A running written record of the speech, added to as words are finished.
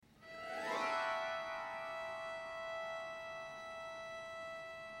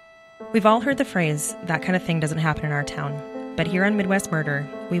We've all heard the phrase, that kind of thing doesn't happen in our town. But here on Midwest Murder,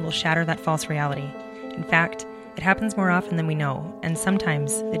 we will shatter that false reality. In fact, it happens more often than we know, and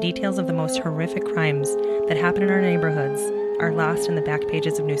sometimes the details of the most horrific crimes that happen in our neighborhoods are lost in the back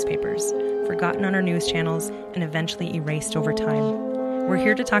pages of newspapers, forgotten on our news channels, and eventually erased over time. We're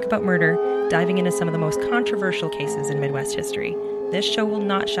here to talk about murder, diving into some of the most controversial cases in Midwest history. This show will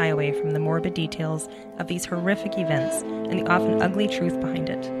not shy away from the morbid details of these horrific events and the often ugly truth behind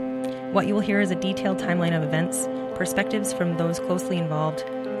it. What you will hear is a detailed timeline of events, perspectives from those closely involved,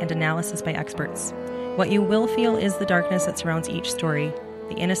 and analysis by experts. What you will feel is the darkness that surrounds each story,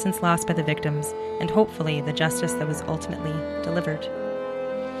 the innocence lost by the victims, and hopefully the justice that was ultimately delivered.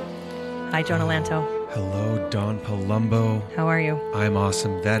 Hi, Jonah Lanto. Hello, Don Palumbo. How are you? I'm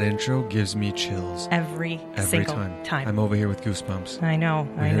awesome. That intro gives me chills. Every single time. I'm over here with goosebumps. I know.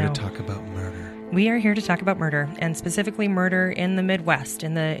 We're here to talk about murder. We are here to talk about murder, and specifically murder in the Midwest,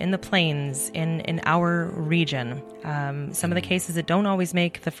 in the plains, in our region. Some of the cases that don't always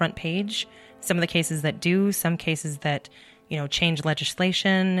make the front page, some of the cases that do, some cases that change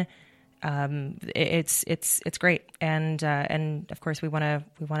legislation. It's great, and of course we want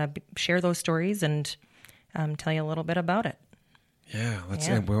to share those stories and tell you a little bit about it. Yeah,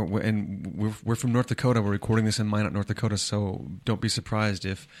 we're from North Dakota. We're recording this in Minot, North Dakota, so don't be surprised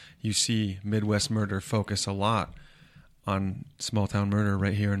if you see Midwest Murder focus a lot on small town murder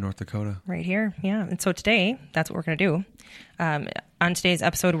right here in North Dakota. Right here, yeah. And so today, that's what we're going to do. On today's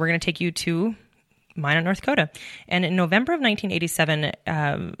episode, we're going to take you to Minot, North Dakota. And in November of 1987,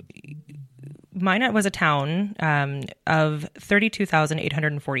 Minot was a town of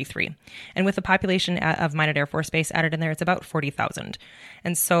 32,843. And with the population of Minot Air Force Base added in there, it's about 40,000.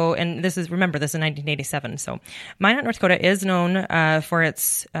 And so, and this is 1987. So Minot, North Dakota is known for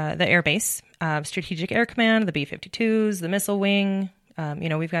its, the air base, Strategic Air Command, the B-52s, the missile wing.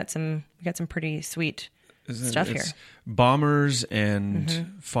 We've got some pretty sweet stuff here. Bombers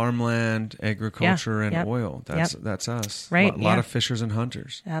and farmland, agriculture and oil. That's us. Right. A lot of fishers and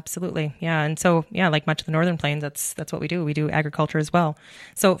hunters. Absolutely. Yeah. And so, like much of the Northern Plains, that's what we do. We do agriculture as well.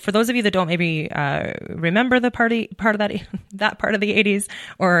 So for those of you that don't maybe remember the part of that part of the 80s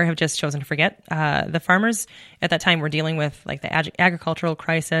or have just chosen to forget, the farmers at that time were dealing with like the agricultural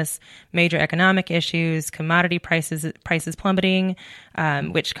crisis, major economic issues, commodity prices plummeting,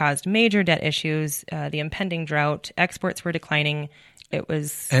 which caused major debt issues, the impending drought. Exports were declining.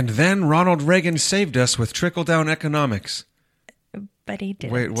 And then Ronald Reagan saved us with trickle-down economics. But he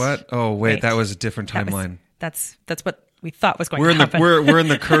didn't. Wait, what? Oh, wait, that was a different timeline. That's what we thought was going to happen. We're in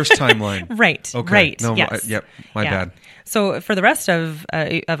the cursed timeline. Right. Okay. Right. No, yes. My bad. So for the rest of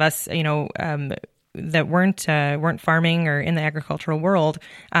us, that weren't farming or in the agricultural world,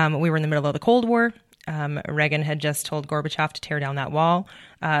 we were in the middle of the Cold War. Reagan had just told Gorbachev to tear down that wall.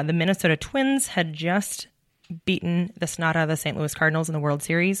 The Minnesota Twins had just beaten the snot out of the St. Louis Cardinals in the World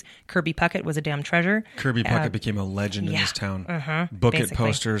Series. Kirby Puckett was a damn treasure. Kirby Puckett became a legend in this town. Book it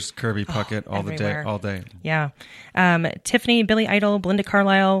posters, Kirby Puckett all day. Yeah. Tiffany, Billy Idol, Belinda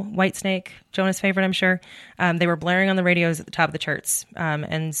Carlisle, Whitesnake, Jonah's favorite, I'm sure. They were blaring on the radios at the top of the charts.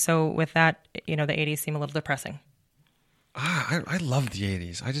 And so with that, the 80s seem a little depressing. I love the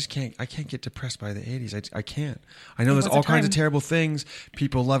 80s. I can't get depressed by the 80s. I can't. I know there's all kinds of terrible things.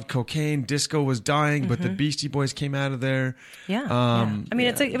 People loved cocaine. Disco was dying, but the Beastie Boys came out of there. Yeah. I mean,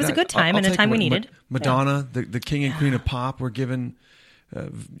 it was a good time and a time we needed. Madonna, the king and queen of pop, were given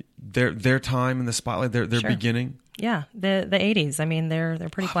their time in the spotlight, their beginning. Yeah, the 80s. I mean, they're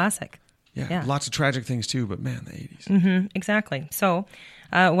pretty classic. Yeah, lots of tragic things too, but man, the 80s. Mm-hmm, exactly. So,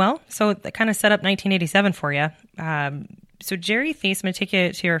 so that kind of set up 1987 for you. So Jerry Thies, I'm going to take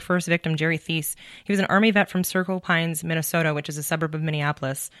you to your first victim, Jerry Thies. He was an Army vet from Circle Pines, Minnesota, which is a suburb of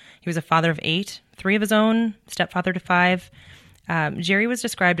Minneapolis. He was a father of 8, 3 of his own, stepfather to 5. Jerry was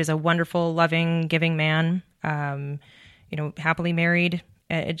described as a wonderful, loving, giving man, happily married.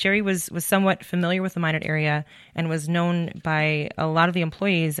 Jerry was somewhat familiar with the Minot area and was known by a lot of the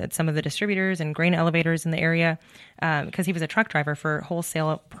employees at some of the distributors and grain elevators in the area because he was a truck driver for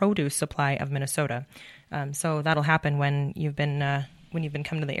wholesale produce supply of Minnesota. So that'll happen when you've been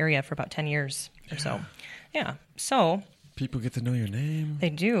coming to the area for about 10 years or so. Yeah. So people get to know your name. They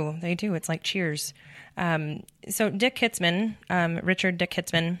do. It's like Cheers. So Dick Hitzman, Richard Dick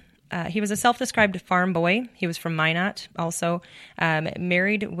Hitzman. He was a self-described farm boy. He was from Minot also,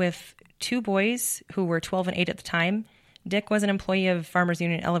 married with 2 boys who were 12 and 8 at the time. Dick was an employee of Farmers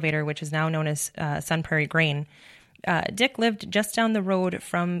Union Elevator, which is now known as Sun Prairie Grain. Dick lived just down the road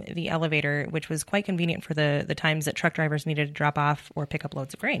from the elevator, which was quite convenient for the times that truck drivers needed to drop off or pick up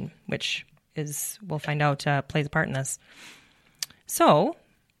loads of grain, which we'll find out, plays a part in this. So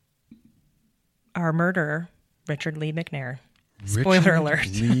our murderer, Richard Lee McNair. Spoiler alert.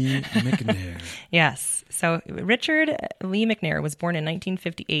 Lee McNair. Yes. So Richard Lee McNair was born in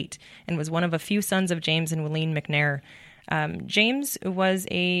 1958 and was one of a few sons of James and Willeen McNair. James was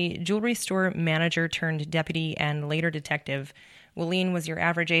a jewelry store manager turned deputy and later detective. Willeen was your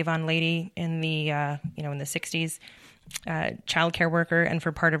average Avon lady in the in the 60s, childcare worker, and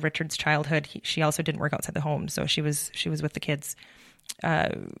for part of Richard's childhood, she also didn't work outside the home, so she was with the kids.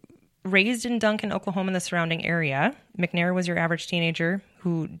 Raised in Duncan, Oklahoma, and the surrounding area, McNair was your average teenager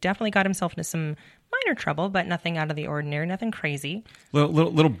who definitely got himself into some minor trouble, but nothing out of the ordinary, nothing crazy.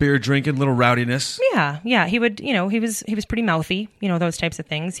 Little beer drinking, little rowdiness. Yeah. He would, he was pretty mouthy, those types of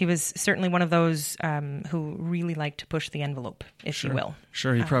things. He was certainly one of those who really liked to push the envelope, if you will.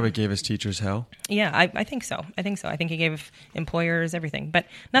 Sure, he probably gave his teachers hell. Yeah, I think so. I think he gave employers everything, but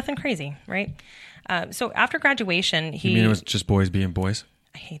nothing crazy, right? So after graduation, You mean it was just boys being boys?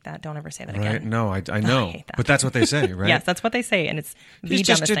 I hate that. Don't ever say that right? again. No, I know. I hate that. But that's what they say, right? Yes, that's what they say, and it's the It's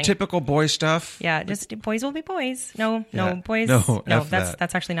dumbest just thing. typical boy stuff. Yeah, just boys will be boys. No, boys. No, F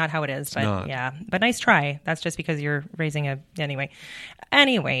that's actually not how it is. But not. yeah, but nice try. That's just because you're raising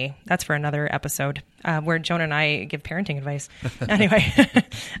Anyway, that's for another episode where Joan and I give parenting advice. Anyway,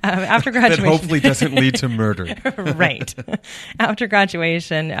 after graduation, that hopefully doesn't lead to murder. Right. After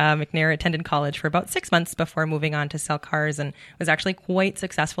graduation, McNair attended college for about 6 months before moving on to sell cars and was actually quite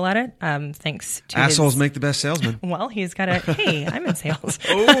successful at it. Thanks to assholes make the best salesman. Well, he's got hey, I'm in sales.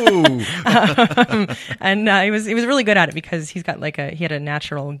 Oh, and he was really good at it because he had a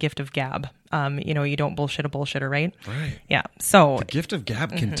natural gift of gab. You don't bullshit a bullshitter, right? Right. Yeah. So the gift of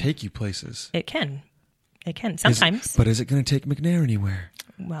gab can take you places. It can sometimes. But is it going to take McNair anywhere?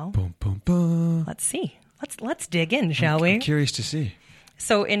 Well, boom, boom, boom. Let's see. Let's dig in, shall we? I'm curious to see.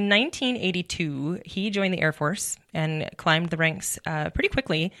 So in 1982, he joined the Air Force and climbed the ranks pretty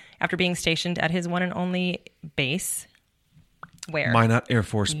quickly after being stationed at his one and only base. Where? Minot Air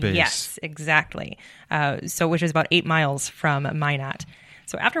Force Base. Yes, exactly. Which is about 8 miles from Minot.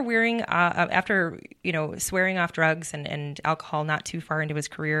 So after swearing off drugs and alcohol not too far into his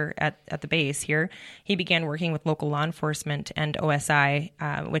career at the base here, he began working with local law enforcement and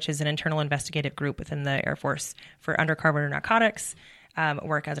OSI, which is an internal investigative group within the Air Force for undercover narcotics,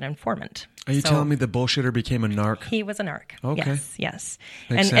 work as an informant. Are you telling me the bullshitter became a narc? He was a narc. Okay. Yes.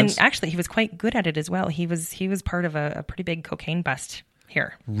 Makes sense. And actually, he was quite good at it as well. He was part of a pretty big cocaine bust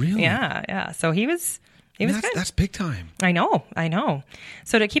here. Really? Yeah. So he was good. That's big time. I know.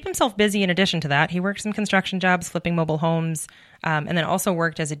 So to keep himself busy, in addition to that, he worked some construction jobs, flipping mobile homes, and then also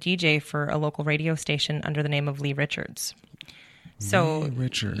worked as a DJ for a local radio station under the name of Lee Richards. Lee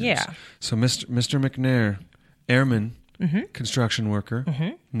Richards. Yeah. So Mr. McNair, airman, construction worker,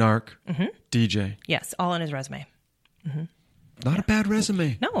 narc, DJ. Yes, all on his resume. Not a bad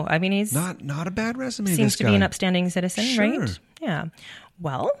resume. No, I mean he's not a bad resume. Seems to guy. be an upstanding citizen, Sure. right? Yeah.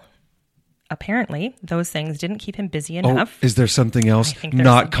 Well, apparently those things didn't keep him busy enough. Oh, is there something else I think there's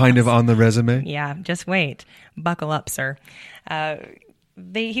not something kind else. of on the resume? Yeah, just wait. Buckle up, sir.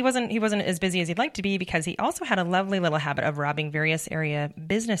 He wasn't as busy as he'd like to be because he also had a lovely little habit of robbing various area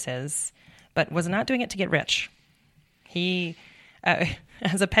businesses, but was not doing it to get rich. He,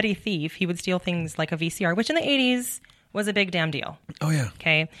 as a petty thief, he would steal things like a VCR, which in the 80s was a big damn deal. Oh, yeah.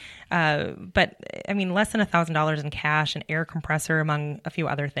 Okay. But I mean, less than $1,000 in cash, an air compressor, among a few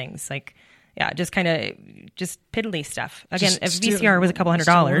other things. Just piddly stuff. Again, a VCR was a couple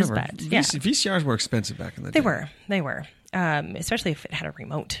 $100, but yeah. VCRs were expensive back in the day. They were. Especially if it had a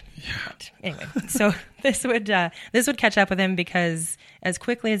remote. Yeah. But anyway, so this would catch up with him because as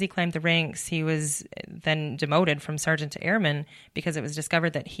quickly as he climbed the ranks, he was then demoted from sergeant to airman because it was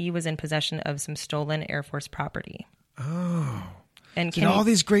discovered that he was in possession of some stolen Air Force property. Oh. And all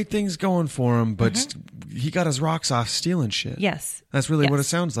these great things going for him, but he got his rocks off stealing shit. Yes. That's really what it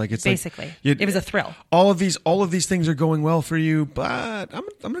sounds like. It's basically. It was a thrill. All of these things are going well for you, but I'm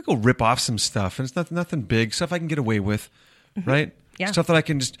going to go rip off some stuff. And it's nothing big, stuff I can get away with, right? Yeah. Stuff that I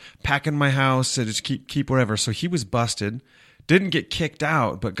can just pack in my house and just keep wherever. So he was busted. Didn't get kicked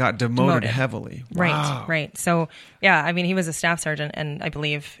out, but got demoted heavily. Wow. Right. So, yeah, I mean, he was a staff sergeant, and I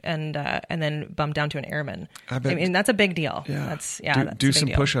believe, and then bumped down to an airman. I mean, that's a big deal. Yeah. That's do some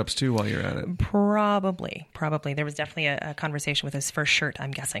push-ups too while you're at it. Probably. There was definitely a conversation with his first shirt,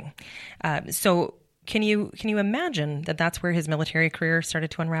 I'm guessing. So, can you imagine that that's where his military career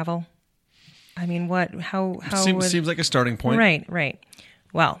started to unravel? I mean, how seems like a starting point. Right.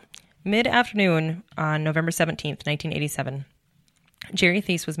 Well, mid-afternoon on November 17th, 1987, Jerry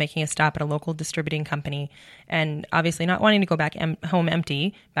Thies was making a stop at a local distributing company and obviously not wanting to go back home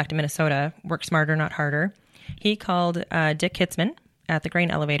empty, back to Minnesota, work smarter, not harder. He called Dick Kitzman at the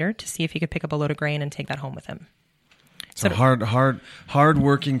grain elevator to see if he could pick up a load of grain and take that home with him. So hard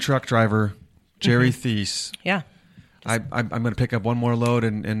working truck driver, Jerry Thies. Yeah. I'm going to pick up one more load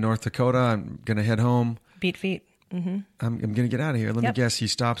in North Dakota. I'm going to head home. Beat feet. Mm-hmm. I'm going to get out of here. Let me guess. He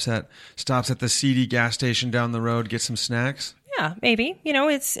stops at the seedy gas station down the road, get some snacks. Yeah, maybe.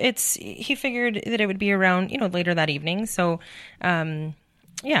 He figured that it would be around, later that evening. So, we'll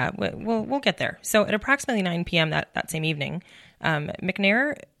get there. So at approximately 9 p.m. that same evening,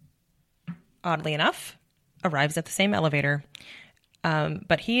 McNair, oddly enough, arrives at the same elevator.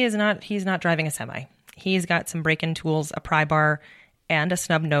 But he's not driving a semi. He's got some break-in tools, a pry bar, and a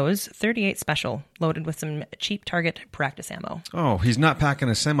snub nose 38 special loaded with some cheap Target practice ammo. Oh, he's not packing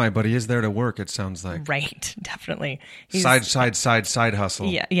a semi, but he is there to work, it sounds like. Right, definitely. Side hustle.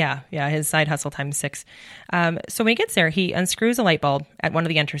 Yeah, his side hustle times 6. So when he gets there, he unscrews a light bulb at one of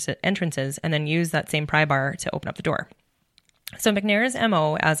the entrances and then uses that same pry bar to open up the door. So McNair's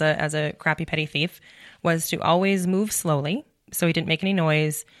MO as a crappy petty thief was to always move slowly, so he didn't make any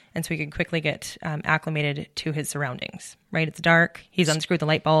noise, and so he could quickly get acclimated to his surroundings. Right? It's dark. He's unscrewed the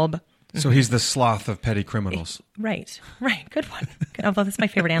light bulb. So he's the sloth of petty criminals. Right. Good one. Although that's my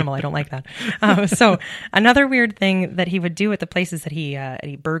favorite animal. I don't like that. So another weird thing that he would do at the places that he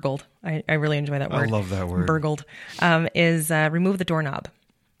burgled, I really enjoy that word. I love that word. Burgled, is remove the doorknob.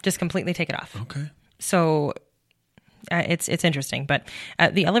 Just completely take it off. Okay. So it's interesting, but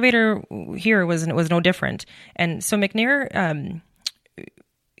the elevator here was no different. And so McNair,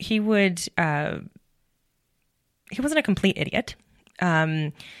 he wasn't a complete idiot.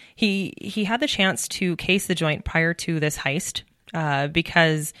 He had the chance to case the joint prior to this heist,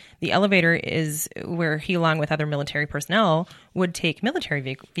 because the elevator is where he, along with other military personnel, would take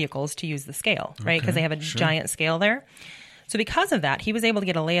military vehicles to use the scale, right? Because they have a giant scale there. So because of that, he was able to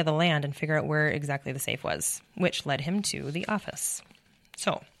get a lay of the land and figure out where exactly the safe was, which led him to the office.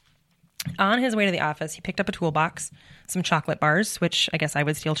 So on his way to the office, he picked up a toolbox, some chocolate bars, which I guess I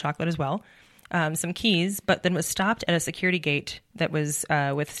would steal chocolate as well, some keys, but then was stopped at a security gate that was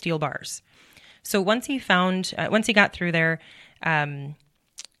with steel bars. So once he got through there,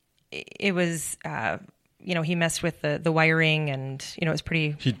 it was... he messed with the wiring, and it was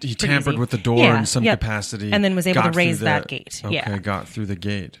pretty. He tampered with the door in some capacity, and then was able to raise that gate. Okay, got through the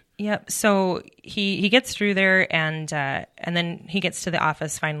gate. Yep. So he gets through there, and then he gets to the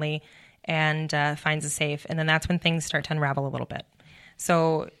office finally, and finds a safe, and then that's when things start to unravel a little bit.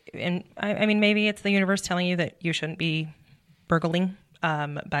 So, and I mean, maybe it's the universe telling you that you shouldn't be burgling,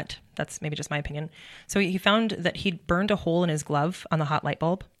 but that's maybe just my opinion. So he found that he'd burned a hole in his glove on the hot light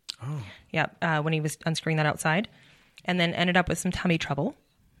bulb. Oh. Yeah, when he was unscrewing that outside, and then ended up with some tummy trouble,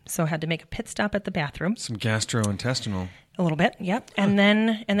 so had to make a pit stop at the bathroom. Some gastrointestinal. A little bit, yep. Huh. And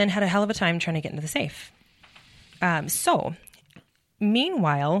then had a hell of a time trying to get into the safe. So,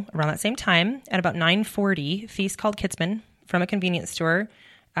 meanwhile, around that same time, at about 9:40, Thies called Kitzman from a convenience store.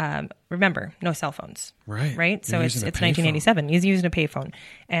 Remember, no cell phones. Right? So it's 1987. He's using a payphone.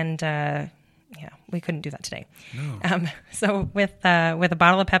 And... we couldn't do that today. No. So with a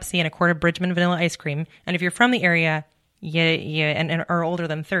bottle of Pepsi and a quart of Bridgman vanilla ice cream, and if you're from the area, and are older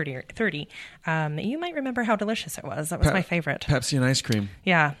than 30, you might remember how delicious it was. That was my favorite. Pepsi and ice cream.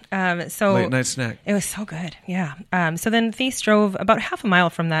 Yeah. So late night snack. It was so good. Yeah. So then Thies drove about half a mile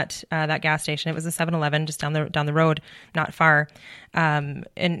from that gas station. It was a 7-Eleven just down the road, not far,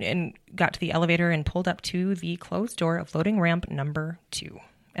 and got to the elevator and pulled up to the closed door of loading ramp number 2.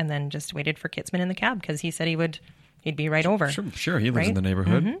 And then just waited for Kitzman in the cab because he said he'd be right over. Sure, he lives in the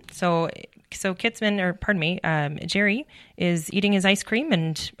neighborhood. Mm-hmm. So Kitzman, Jerry is eating his ice cream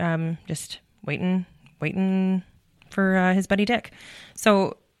and just waiting for his buddy Dick.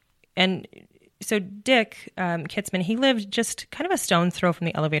 So Dick Kitzman, he lived just kind of a stone's throw from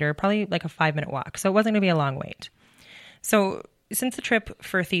the elevator, probably like a 5-minute walk. So it wasn't going to be a long wait. So since the trip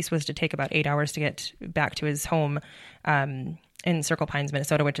for Thies was to take about 8 hours to get back to his home, in Circle Pines,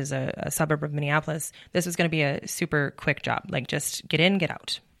 Minnesota, which is a suburb of Minneapolis, this was going to be a super quick job. Like, just get in, get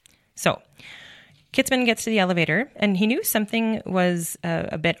out. So Kitzman gets to the elevator, and he knew something was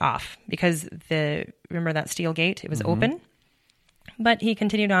a bit off because remember that steel gate? It was open. But he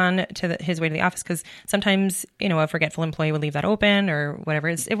continued on to his way to the office because sometimes, a forgetful employee would leave that open or whatever.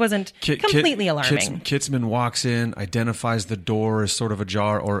 It wasn't completely alarming. Kitzman walks in, identifies the door as sort of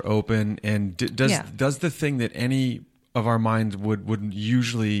ajar or open, and does the thing that any of our mind would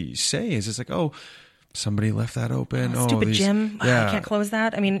usually say is it's like, oh, somebody left that open. Stupid Jim. I can't close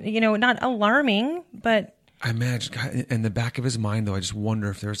that. I mean, not alarming, but... I imagine, God, in the back of his mind, though, I just wonder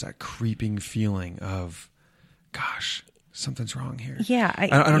if there's that creeping feeling of, gosh... something's wrong here. Yeah. I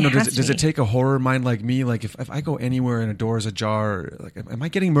don't know. Does it take a horror mind like me? Like if I go anywhere and a door is ajar, like, am I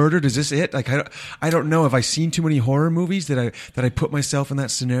getting murdered? Is this it? Like, I don't know. Have I seen too many horror movies that I put myself in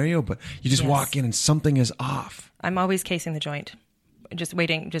that scenario? But you just walk in and something is off. I'm always casing the joint. Just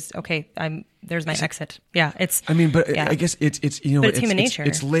waiting. Just, okay. There's my exit. Yeah. I guess it's but it's human nature.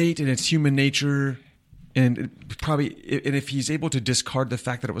 It's late and it's human nature. And if he's able to discard the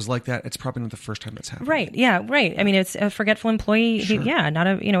fact that it was like that, it's probably not the first time that's happened. Right. Yeah. Right. I mean, it's a forgetful employee. Sure.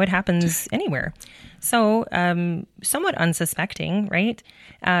 It happens anywhere. So, somewhat unsuspecting, right?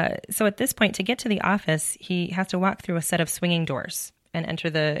 So at this point, to get to the office, he has to walk through a set of swinging doors and enter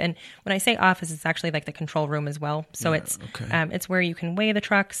and when I say office, it's actually like the control room as well. So it's where you can weigh the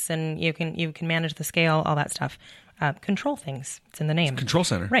trucks and you can manage the scale, all that stuff. Control things. It's in the name. Control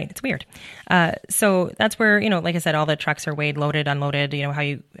center. Right. It's weird. So that's where, like I said, all the trucks are weighed, loaded, unloaded, how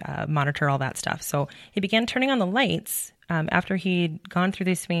you monitor all that stuff. So he began turning on the lights after he'd gone through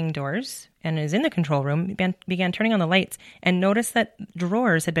these swinging doors and is in the control room, began turning on the lights and noticed that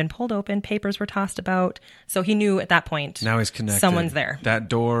drawers had been pulled open, papers were tossed about. So he knew at that point. Now he's connected. Someone's there. That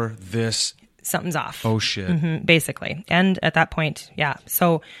door, something's off. Oh, shit. Basically. And at that point, yeah.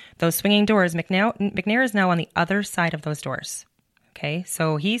 So those swinging doors, McNair is now on the other side of those doors. Okay.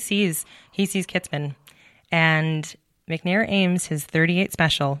 So he sees Kitzman, and McNair aims his .38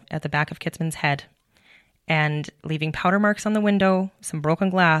 special at the back of Kitzman's head and leaving powder marks on the window, some broken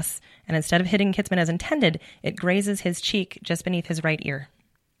glass. And instead of hitting Kitzman as intended, it grazes his cheek just beneath his right ear.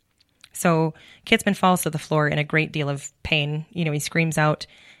 So Kitzman falls to the floor in a great deal of pain. He screams out.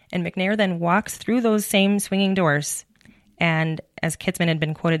 And McNair then walks through those same swinging doors and, as Kitzman had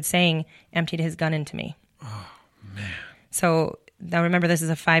been quoted saying, emptied his gun into me. Oh, man. So now remember, this is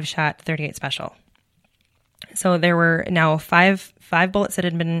a 5-shot .38 special. So there were now five bullets that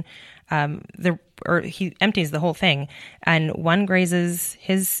had been, he empties the whole thing. And one grazes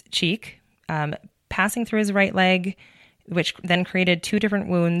his cheek, passing through his right leg, which then created 2 different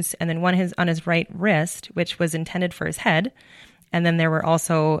wounds. And then one on his right wrist, which was intended for his head. And then there were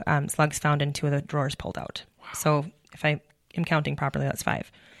also slugs found in 2 of the drawers pulled out. Wow. So if I am counting properly, that's 5.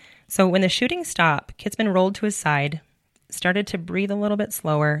 So when the shooting stopped, Kitzman rolled to his side, started to breathe a little bit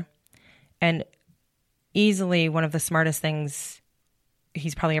slower, and easily one of the smartest things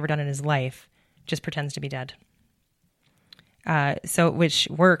he's probably ever done in his life, just pretends to be dead. Which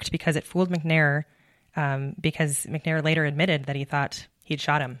worked because it fooled McNair, because McNair later admitted that he thought he'd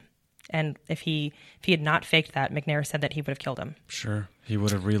shot him. And if he had not faked that, McNair said that he would have killed him. Sure. He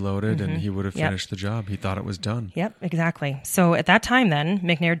would have reloaded and he would have finished the job. He thought it was done. Yep, exactly. So at that time then,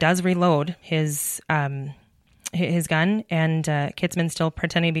 McNair does reload his gun, and Kitzman, still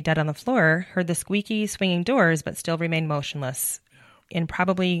pretending to be dead on the floor, heard the squeaky swinging doors but still remained motionless. In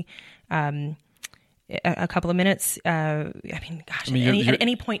probably a couple of minutes, at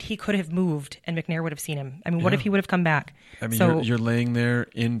any point he could have moved and McNair would have seen him. What if he would have come back? You're laying there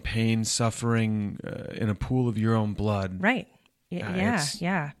in pain, suffering, in a pool of your own blood. Right.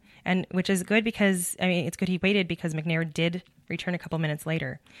 Yeah. And which is good because, it's good he waited because McNair did return a couple minutes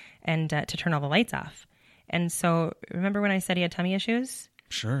later and to turn all the lights off. And so remember when I said he had tummy issues?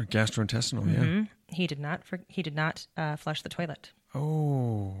 Sure. Gastrointestinal, yeah. He did not flush the toilet.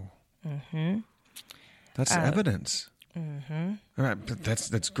 Oh. Mm-hmm. That's evidence. Mm-hmm. All right, but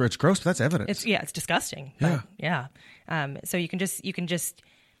it's gross, but that's evidence. It's disgusting. Yeah. Yeah. So you can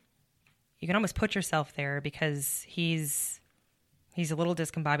almost put yourself there because he's a little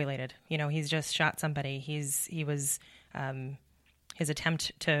discombobulated. He's just shot somebody. His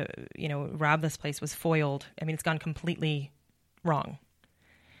attempt to, rob this place was foiled. It's gone completely wrong.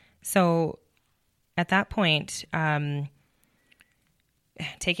 So at that point,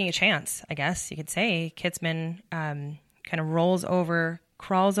 taking a chance, I guess you could say, Kitzman kind of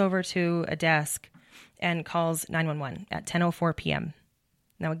crawls over to a desk and calls 911 at 10:04 p.m.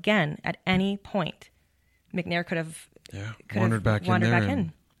 Now, again, at any point, McNair could have wandered back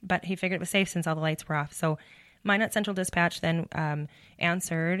in, but he figured it was safe since all the lights were off. So Minot Central Dispatch then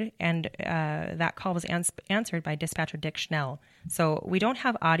answered, and that call was answered by dispatcher Dick Schnell. So we don't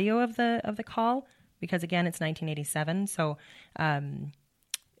have audio of the call because, again, it's 1987. So,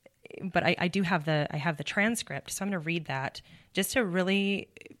 but I do have the transcript, so I'm going to read that just to really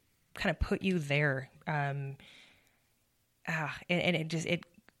kind of put you there. And it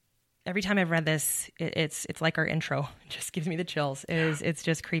every time I've read this, it's like our intro. It just gives me the chills. It's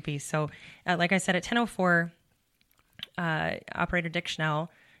just creepy. So, like I said, at 10:04, operator Dick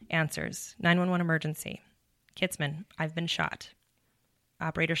Schnell answers 911 emergency. Kitzman, I've been shot.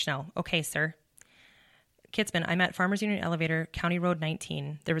 Operator Schnell, okay, sir. Kitzman, I'm at Farmers Union Elevator, County Road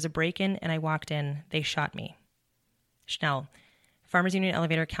 19. There was a break-in and I walked in. They shot me. Schnell, Farmers Union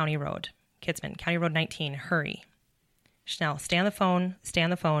Elevator, County Road. Kitzman, County Road 19, hurry. Schnell, stay on the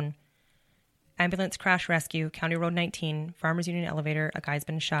phone. Ambulance crash rescue, County Road 19, Farmers Union Elevator, a guy's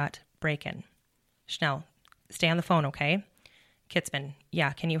been shot, break in. Schnell, stay on the phone, okay? Kitzman,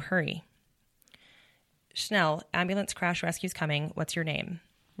 yeah, can you hurry? Schnell, ambulance crash rescue's coming, what's your name?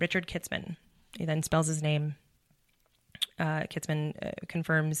 Richard Kitzman. He then spells his name. Kitzman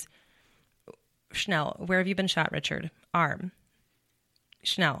confirms. Schnell, where have you been shot, Richard? Arm.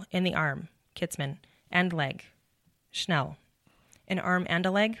 Schnell, in the arm. Kitzman, and leg. Schnell, an arm and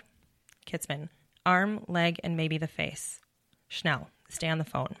a leg? Kitzman, arm, leg, and maybe the face. Schnell, stay on the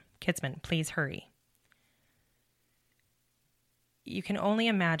phone. Kitzman, please hurry. You can only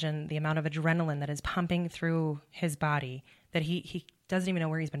imagine the amount of adrenaline that is pumping through his body that he doesn't even know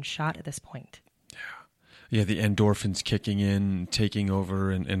where he's been shot at this point. Yeah, the endorphins kicking in, taking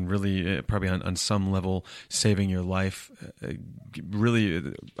over, and really probably on some level saving your life.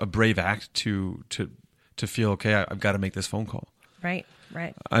 Really a brave act to feel, okay, I've got to make this phone call. Right.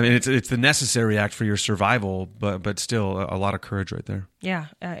 I mean, it's the necessary act for your survival, but still a lot of courage right there. Yeah,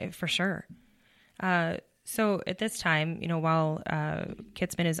 for sure. So at this time, while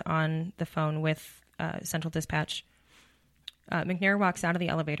Kitzman is on the phone with Central Dispatch, McNair walks out of the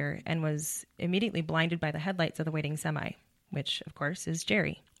elevator and was immediately blinded by the headlights of the waiting semi, which, of course, is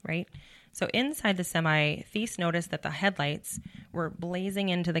Jerry, right? So inside the semi, Thies noticed that the headlights were blazing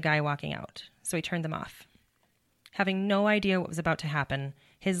into the guy walking out, so he turned them off. Having no idea what was about to happen,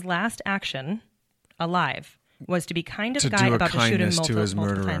 his last action, alive, was to be kind to the guy about to shoot him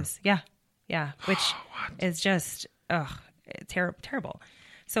multiple times. Yeah, which is just terrible.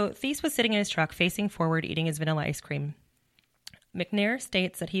 So Thies was sitting in his truck, facing forward, eating his vanilla ice cream. McNair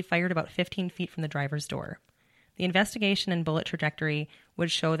states that he fired about 15 feet from the driver's door. The investigation and bullet trajectory would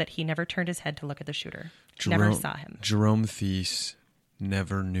show that he never turned his head to look at the shooter. Never saw him. Jerome Thies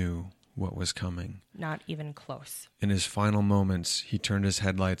never knew what was coming. Not even close. In his final moments, he turned his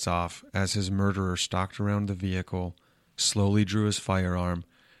headlights off as his murderer stalked around the vehicle, slowly drew his firearm,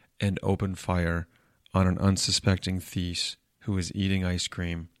 and opened fire on an unsuspecting Thies who was eating ice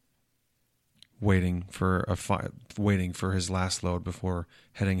cream, waiting for his last load before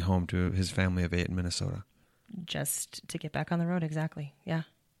heading home to his family of 8 in Minnesota. Just to get back on the road, exactly. Yeah.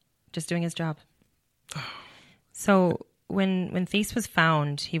 Just doing his job. So when Thies was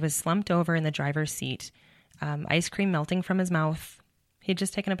found, he was slumped over in the driver's seat, ice cream melting from his mouth. He'd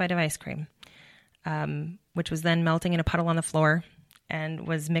just taken a bite of ice cream, which was then melting in a puddle on the floor and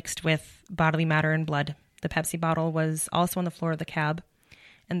was mixed with bodily matter and blood. The Pepsi bottle was also on the floor of the cab,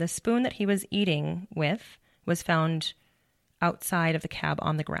 and the spoon that he was eating with was found outside of the cab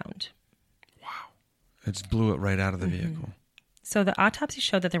on the ground. Wow. It blew it right out of the vehicle. So the autopsy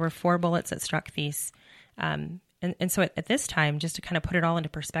showed that there were 4 bullets that struck Thies. And so at this time, just to kind of put it all into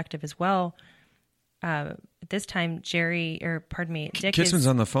perspective as well, at this time, Dick Kitzman's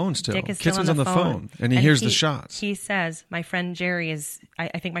on the phone still. Dick is still Kitzman's on the phone, and he hears the shots. He says, I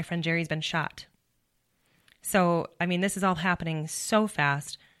think my friend Jerry's been shot. So, I mean, this is all happening so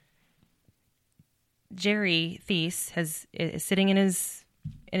fast. Jerry Thies is sitting in his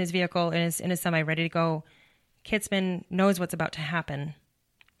vehicle, in his semi, ready to go. Kitzman knows what's about to happen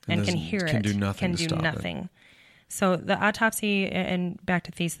and can hear it. Can do nothing. So the autopsy, and back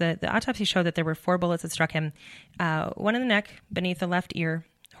to Thies, the autopsy showed that there were 4 bullets that struck him. One in the neck, beneath the left ear,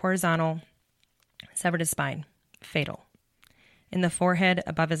 horizontal, severed his spine, fatal. In the forehead,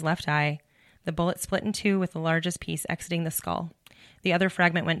 above his left eye, the bullet split in 2 with the largest piece exiting the skull. The other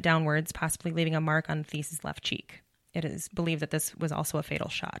fragment went downwards, possibly leaving a mark on Thies' left cheek. It is believed that this was also a fatal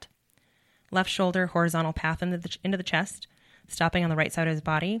shot. Left shoulder, horizontal path into the chest, stopping on the right side of his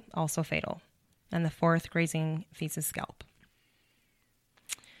body, also fatal. And the 4th grazing Thies' scalp.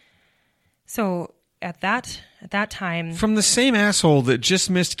 So at that time, from the same asshole that just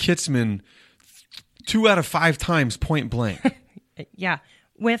missed Kitzman 2 out of 5 times point blank. Yeah,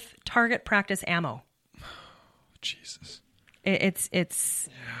 with target practice ammo. Jesus. I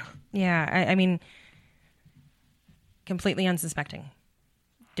mean, completely unsuspecting.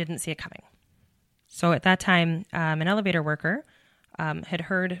 Didn't see it coming. So at that time, an elevator worker had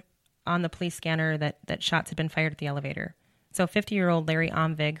heard on the police scanner that shots had been fired at the elevator. So 50-year-old Larry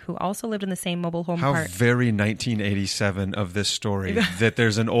Omvig, who also lived in the same mobile home park. How very 1987 of this story that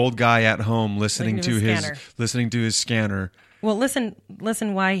there's an old guy at home listening to his scanner. Well, listen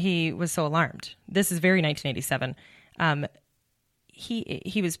why he was so alarmed. This is very 1987.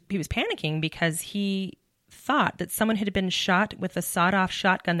 He was panicking because he thought that someone had been shot with a sawed-off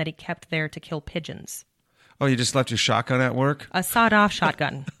shotgun that he kept there to kill pigeons. Oh, you just left your shotgun at work? A sawed-off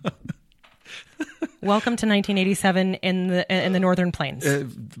shotgun. Welcome to 1987 in the Northern Plains.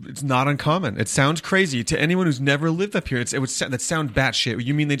 It's not uncommon. It sounds crazy to anyone who's never lived up here. That sounds batshit.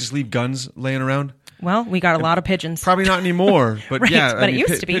 You mean they just leave guns laying around? Well, we got a lot of pigeons. Probably not anymore, but right, yeah. But it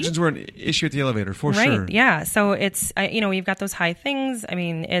used to be. Pigeons were an issue at the elevator for right, sure. Yeah. So it's you've got those high things. I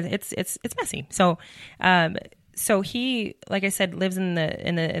mean, it's messy. So, so he, like I said, lives in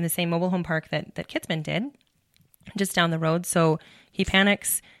the same mobile home park that Kitzman did, just down the road. So he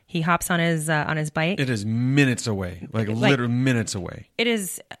panics. He hops on his bike. It is minutes away, like literally minutes away.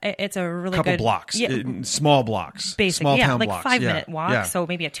 It's a really couple good blocks, yeah, small blocks, basically, small yeah, town like blocks. 5-minute walk, so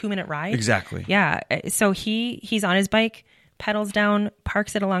maybe a 2-minute ride. Exactly. Yeah. So he's on his bike, pedals down,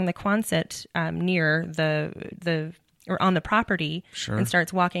 parks it along the Quonset near or on the property, sure, and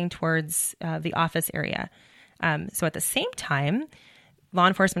starts walking towards the office area. So at the same time, law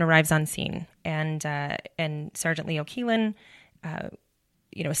enforcement arrives on scene, and Sergeant Leo Keelan,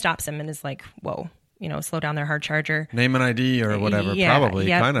 stops him and is like, "Whoa, slow down their hard charger. Name and ID or whatever, yeah, probably,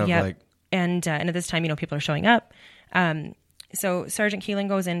 yep, kind of yep. like." And at this time, people are showing up. So Sergeant Keelan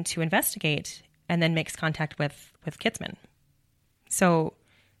goes in to investigate and then makes contact with Kitzman. So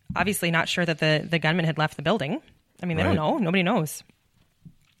obviously not sure that the gunman had left the building. I mean, they don't know. Nobody knows.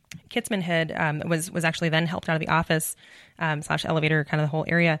 Kitzman had was actually then helped out of the office / elevator, kind of the whole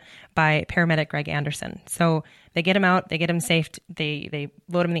area, by paramedic Greg Anderson. So they get him out, they get him safe, they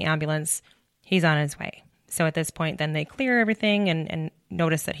load him in the ambulance. He's on his way. So at this point, then they clear everything and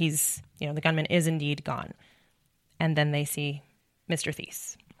notice that he's, the gunman is indeed gone. And then they see Mr.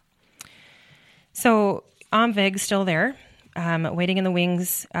 Thies. So Omvig's still there, waiting in the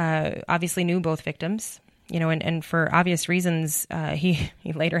wings, obviously knew both victims. And for obvious reasons, he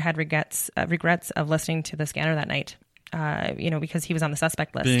later had regrets of listening to the scanner that night, because he was on the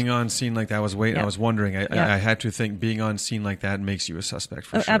suspect list. Being on scene like that, I was waiting. Yep. I was wondering. I Yep. had to think being on scene like that makes you a suspect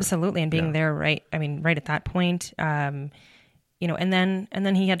for sure. Absolutely, and being there right at that point, and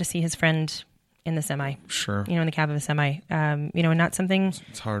then he had to see his friend in the semi. Sure. In the cab of a semi. Not something.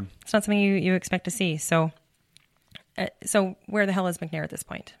 It's hard. It's not something you expect to see. So where the hell is McNair at this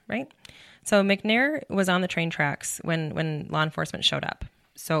point, right? So McNair was on the train tracks when law enforcement showed up.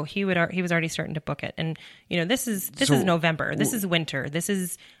 So he was already starting to book it. And this is November. This is winter. This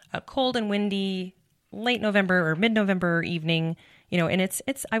is a cold and windy late November or mid-November evening. And it's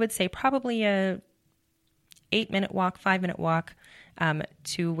I would say probably a 8-minute walk, 5-minute walk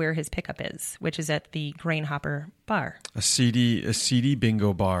to where his pickup is, which is at the Grain Hopper bar. A seedy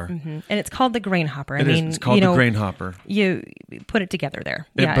bingo bar. Mm-hmm. And it's called the Grain Hopper. It's called the Grain Hopper. You put it together there.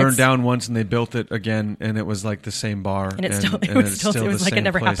 It burned down once and they built it again, and it was like the same bar. And it was like it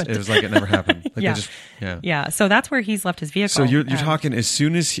never happened. It was like it never happened. Like Yeah. So that's where he's left his vehicle. So you're talking as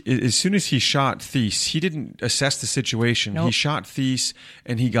soon as he shot Thies, he didn't assess the situation. Nope. He shot Thies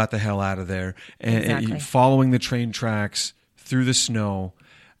and he got the hell out of there. Exactly. And following the train tracks through the snow,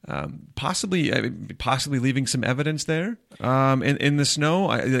 possibly leaving some evidence there in the snow.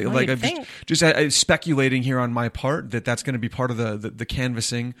 I'm just speculating here on my part that's going to be part of the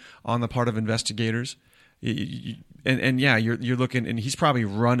canvassing on the part of investigators. You're looking, and he's probably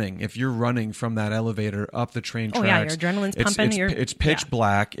running. If you're running from that elevator up the train tracks, your adrenaline's pumping. It's pitch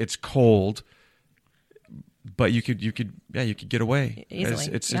black. It's cold. But you could get away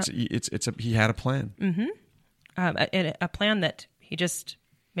easily. He had a plan. Mm-hmm. A plan that he just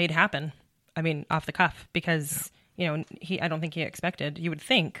made happen. I mean, off the cuff, because I don't think he expected. You would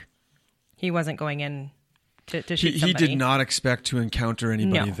think he wasn't going in to shoot somebody. He did not expect to encounter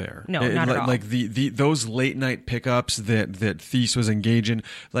anybody there. No, not at all. Like those late night pickups that Thies was engaging,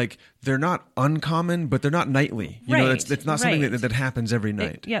 like they're not uncommon, but they're not nightly. It's not something that happens every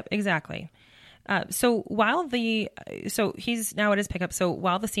night. Yep, exactly. So he's now at his pickup. So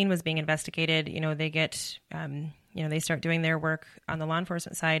while the scene was being investigated, they get, they start doing their work on the law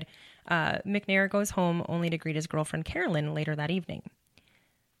enforcement side. McNair goes home only to greet his girlfriend Carolyn later that evening.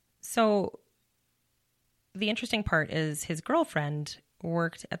 So the interesting part is his girlfriend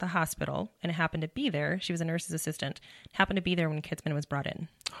worked at the hospital and happened to be there. She was a nurse's assistant. Happened to be there when Kitzman was brought in.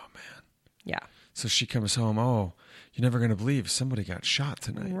 Oh man. Yeah. So she comes home. Oh, you're never going to believe somebody got shot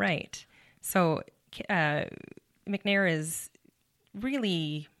tonight. Right. So McNair is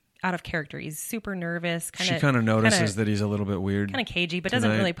really out of character. He's super nervous. She kind of notices that he's a little bit weird. Kind of cagey, but doesn't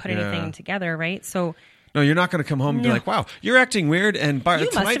really put anything together, right? So no, you're not going to come home and be like, wow, you're acting weird, and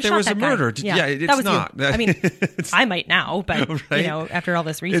tonight there was a murder. Yeah, it's not. I mean, I might now, but right? After all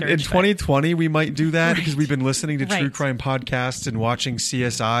this research. In 2020, we might do that because we've been listening to true crime podcasts and watching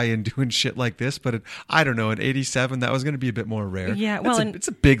CSI and doing shit like this. But I don't know, in 87, that was going to be a bit more rare. Yeah, well, it's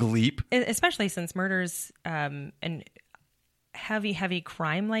a big leap. Especially since murders, and heavy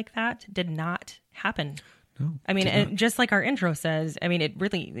crime like that did not happen. No, I mean, and just like our intro says, I mean, it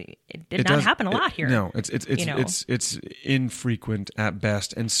did not happen a lot here. No, it's infrequent at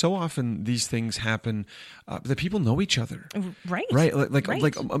best, and so often these things happen that people know each other, right?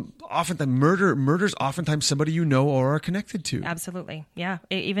 Like often the murders oftentimes somebody you know or are connected to. Absolutely, yeah.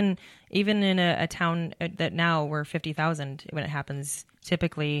 Even in a town that now we're 50,000 when it happens,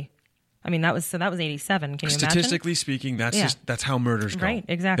 typically. I mean, that was 87. Can you imagine? Statistically speaking, that's how murders go. Right,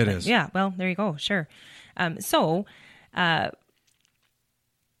 exactly. It is. Yeah, well, there you go. Sure.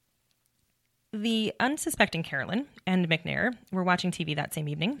 The unsuspecting Carolyn and McNair were watching TV that same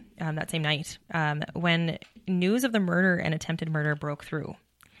evening, that same night, when news of the murder and attempted murder broke through.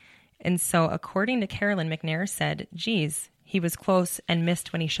 And so, according to Carolyn, McNair said, geez, he was close and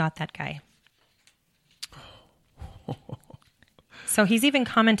missed when he shot that guy. So he's even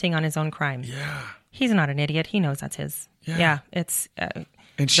commenting on his own crime. Yeah. He's not an idiot. He knows that's his. Yeah. It's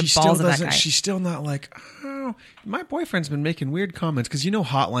and she still doesn't. She's still not like, oh, my boyfriend's been making weird comments, because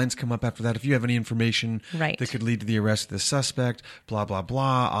hotlines come up after that. If you have any information that could lead to the arrest of the suspect, blah blah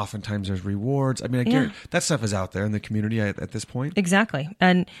blah. Oftentimes there's rewards. I mean, I guarantee that stuff is out there in the community at this point. Exactly,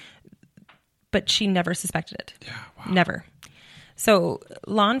 but she never suspected it. Yeah, wow. Never. So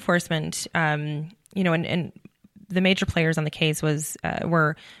law enforcement, and the major players on the case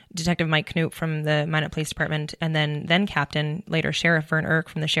were Detective Mike Knoop from the Minot Police Department, and then Captain, later Sheriff Vern Irk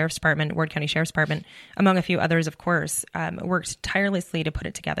from the Sheriff's Department, Ward County Sheriff's Department, among a few others, of course, worked tirelessly to put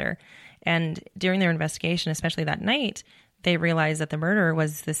it together. And during their investigation, especially that night, they realized that the murderer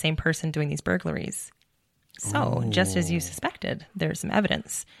was the same person doing these burglaries. So, just as you suspected, there's some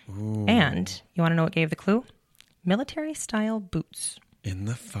evidence. Ooh. And you want to know what gave the clue? Military-style boots. In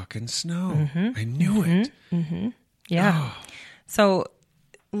the fucking snow. Mm-hmm. I knew it. Mm-hmm. Yeah. Oh. So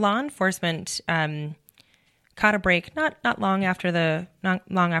law enforcement caught a break not long after the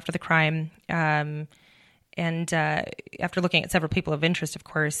crime, and after looking at several people of interest, of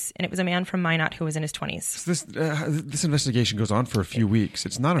course, and it was a man from Minot who was in his 20s. So this investigation goes on for a few weeks.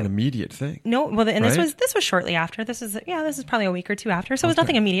 It's not an immediate thing. No, well, and right? this was shortly after. This is probably a week or two after. So it was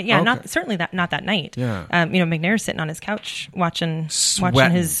nothing immediate. Yeah, not that night. Yeah. McNair's sitting on his couch watching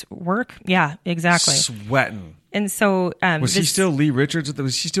his work. Yeah, exactly. Sweating. And so was he still Lee Richards?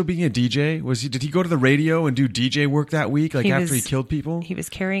 Was he still being a DJ? Did he go to the radio and do DJ work that week? After he killed people, he was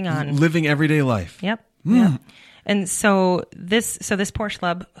carrying on, living everyday life. Yep. Yeah. And so this poor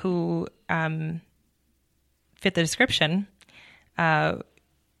schlub who fit the description,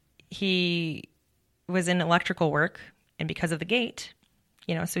 he was in electrical work, and because of the gate,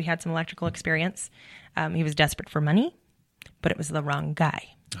 so he had some electrical experience. He was desperate for money, but it was the wrong guy,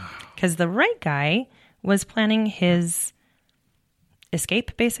 because the right guy was planning his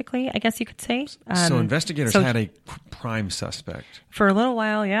escape, basically, I guess you could say. So investigators had a prime suspect. For a little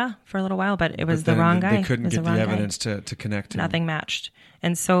while, but it was the wrong guy. They couldn't get the evidence to connect him. Nothing matched.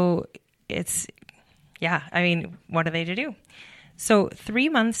 And so what are they to do? So 3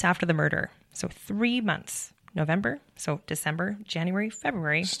 months after the murder, 3 months, November, December, January,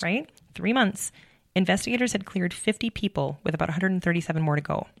 February, right? 3 months, investigators had cleared 50 people with about 137 more to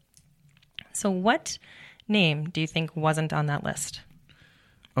go. So what name do you think wasn't on that list?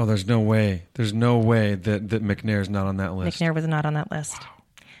 Oh, there's no way. There's no way that McNair's not on that list. McNair was not on that list. Wow.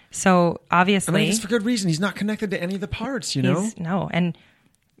 So obviously, it's for good reason. He's not connected to any of the parts, No.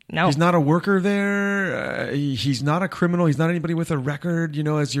 He's not a worker there. He's not a criminal. He's not anybody with a record.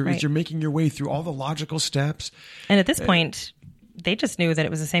 As you're making your way through all the logical steps. And at this point, they just knew that it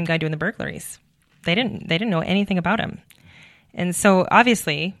was the same guy doing the burglaries. They didn't know anything about him. And so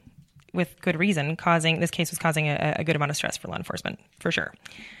obviously, with good reason, this case was causing a good amount of stress for law enforcement, for sure.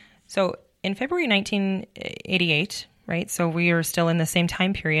 So in February 1988, right, so we are still in the same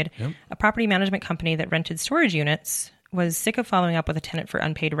time period, yep. A property management company that rented storage units was sick of following up with a tenant for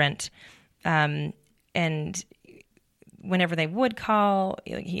unpaid rent. And whenever they would call,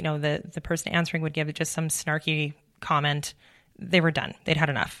 the person answering would give just some snarky comment. They were done. They'd had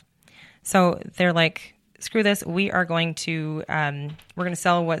enough. So they're like, screw this. We are going to we're going to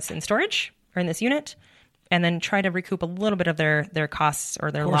sell what's in storage or in this unit, and then try to recoup a little bit of their costs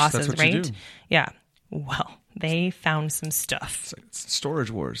or their losses. That's what right? You do. Yeah. Well, they found some stuff. It's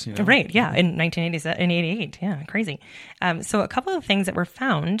storage wars, Right. Yeah. In 1988. Yeah. Crazy. So a couple of things that were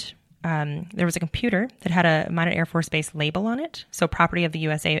found. There was a computer that had a Minot Air Force Base label on it, so property of the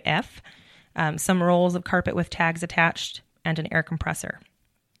USAF. Some rolls of carpet with tags attached, and an air compressor.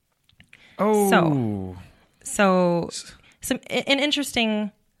 Oh. So an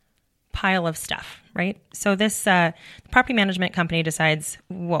interesting pile of stuff, right? So this property management company decides,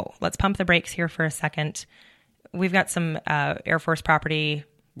 whoa, let's pump the brakes here for a second. we've got some Air Force property.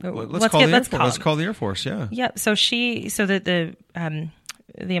 Let's call the Air Force. Yeah. Yeah. So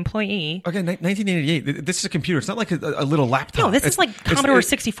the employee. Okay, 1988. This is a computer. It's not like a little laptop. No, this is like Commodore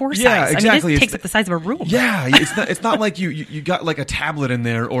 64 size. Yeah, exactly. I mean, this takes up the size of a room. Yeah, it's not like you got like a tablet in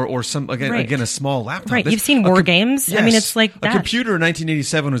there or some again a small laptop. Right. You've seen War Games. Yes, I mean, it's like that. A computer in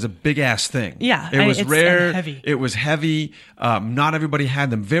 1987 was a big ass thing. Yeah, it was rare. And heavy. It was heavy. Not everybody had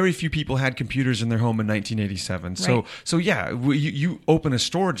them. Very few people had computers in their home in 1987. Right. So yeah, you open a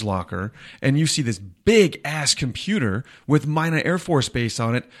storage locker and you see this big ass computer with Mina Air Force Base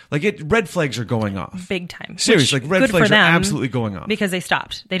on it. Like red flags are going off. Big time. Seriously, like red flags are absolutely going off. Because they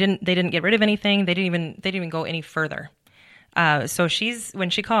stopped. They didn't get rid of anything. They didn't even go any further. So when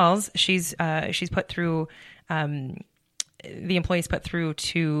she calls, she's put through, the employee's put through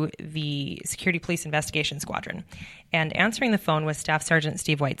to the Security Police Investigation Squadron, and answering the phone was Staff Sergeant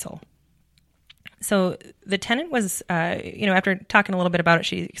Steve Weitzel. So the tenant was, after talking a little bit about it,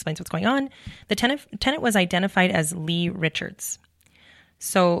 she explains what's going on. The tenant was identified as Lee Richards.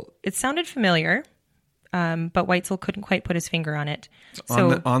 So it sounded familiar, but Weitzel couldn't quite put his finger on it.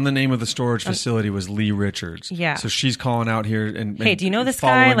 So on the name of the storage facility was Lee Richards. Yeah. So she's calling out here and hey, do you know this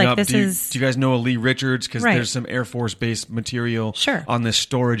guy? Like do you guys know a Lee Richards? Because right. there's some Air Force Base material sure. on this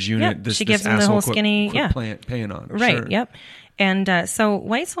storage unit. Yep. This, she gives this him the whole skinny, paying on. Right. Sure. Yep. And so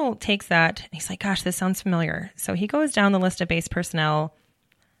Weitzel takes that and he's like, gosh, this sounds familiar. So he goes down the list of base personnel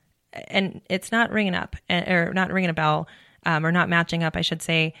and it's not ringing up or not ringing a bell or not matching up, I should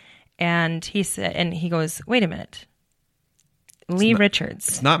say. And he goes, wait a minute. Lee Richards.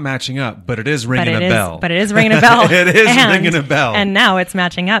 It's not matching up, but it is ringing a bell. But it is ringing a bell. It is ringing a bell. And now it's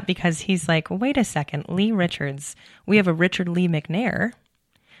matching up because he's like, wait a second, Lee Richards. We have a Richard Lee McNair.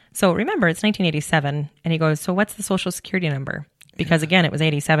 So remember, it's 1987. And he goes, so what's the social security number? Because again, it was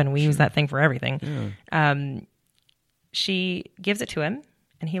 87. We use that thing for everything. Yeah. She gives it to him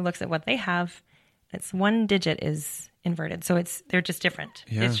and he looks at what they have. It's one digit is inverted. So they're just different.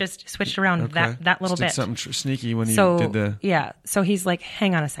 Yeah. It's just switched around that little bit. Something sneaky when you did the... Yeah. So he's like,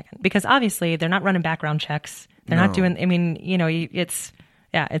 hang on a second. Because obviously they're not running background checks. They're not doing... I mean,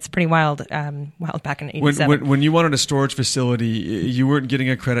 it's pretty wild back in 87. When you wanted a storage facility, you weren't getting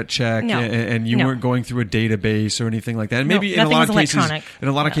a credit check and you weren't going through a database or anything like that. And maybe in a lot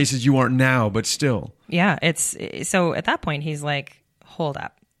of cases you aren't now, but still. Yeah. So at that point, he's like, hold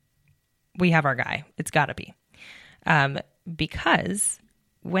up. We have our guy. It's got to be. Because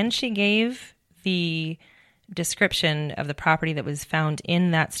when she gave the description of the property that was found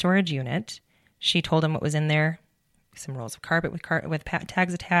in that storage unit, she told him what was in there. Some rolls of carpet with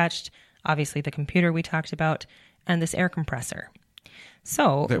tags attached, obviously the computer we talked about, and this air compressor.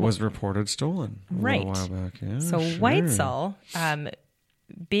 So that was reported stolen a while back. Yeah, so sure. Weitzel,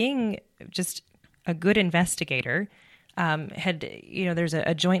 being just a good investigator, there's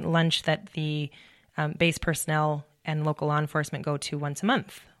a joint lunch that the base personnel and local law enforcement go to once a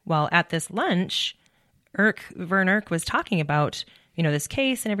month. Well, at this lunch, Vern Irk was talking about this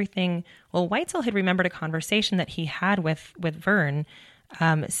case and everything. Well, Weitzel had remembered a conversation that he had with Vern,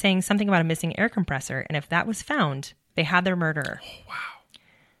 saying something about a missing air compressor. And if that was found, they had their murderer. Oh, wow.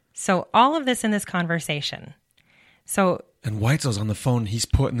 So all of this in this conversation. And Weitzel's on the phone. He's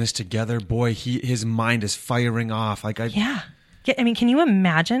putting this together. Boy, his mind is firing off. Yeah. I mean, can you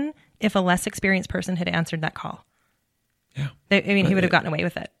imagine if a less experienced person had answered that call? Yeah. He would have gotten away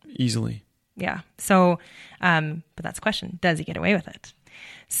with it. Easily. Yeah. So, but that's the question. Does he get away with it?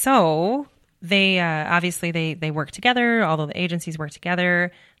 So they, obviously they work together. Although the agencies work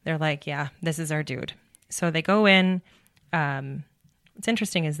together, they're like, yeah, this is our dude. So they go in. What's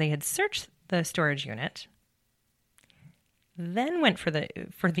interesting is they had searched the storage unit, then went for the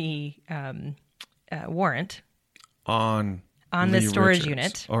warrant on the storage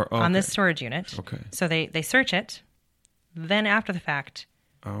unit, on this storage unit. Okay. So they search it. Then after the fact,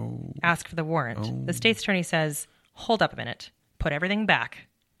 ask for the warrant. The state's attorney says, hold up a minute, put everything back.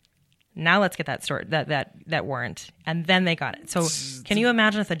 Now let's get that warrant. And then they got it. So can you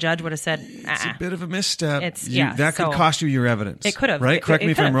imagine if the judge would have said, It's a bit of a misstep. That could so cost you your evidence. It could have. Right? Correct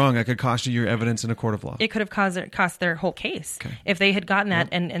me if I'm wrong. That could cost you your evidence in a court of law. It could have cost their whole case. Okay. If they had gotten that,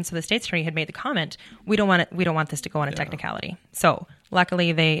 and so the state's attorney had made the comment, we don't want this to go on a technicality. So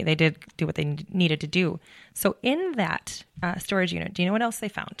luckily they did do what they needed to do. So in that storage unit, do you know what else they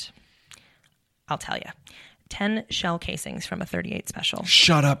found? I'll tell you. 10 shell casings from a .38 special.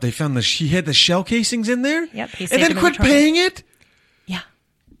 Shut up. They found he had the shell casings in there? Yep. And then quit paying it? Yeah.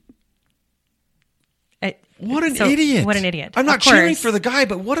 What an idiot! What an idiot! I'm not cheering for the guy,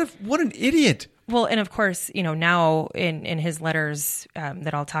 but what an idiot! Well, and of course, now in his letters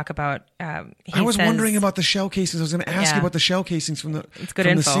that I'll talk about, I was wondering about the shell casings. I was going to ask you about the shell casings from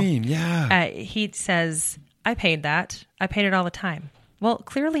the scene. Yeah, he says, "I paid that. I paid it all the time." Well,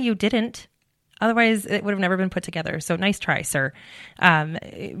 clearly you didn't. Otherwise, it would have never been put together. So nice try, sir.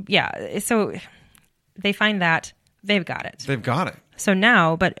 So they find that they've got it. They've got it. So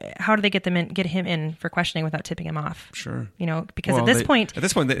now, but how do they get him in for questioning without tipping him off? Sure. Because at this point,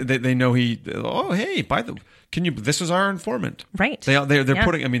 they know hey, this was our informant. Right. They're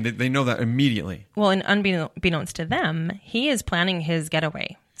putting, they know that immediately. Well, and unbeknownst to them, he is planning his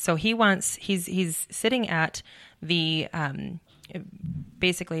getaway. So he's sitting at the,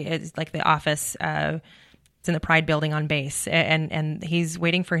 basically it's like the office, it's in the Pride building on base, and he's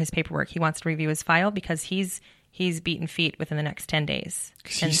waiting for his paperwork. He wants to review his file because he's beaten feet within the next 10 days.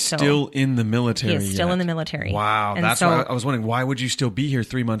 He's still in the military. He is still in the military. Wow. That's why I was wondering, why would you still be here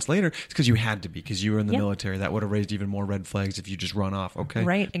 3 months later? It's because you had to be, because you were in the military. That would have raised even more red flags if you just run off. Okay.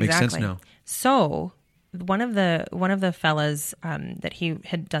 Right, exactly. Makes sense now. So one of the fellas that he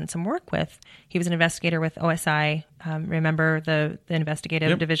had done some work with, he was an investigator with OSI. Remember the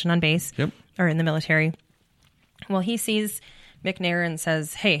investigative division on base or in the military. Well, he sees McNair and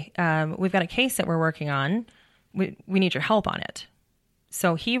says, "Hey, we've got a case that we're working on. We need your help on it."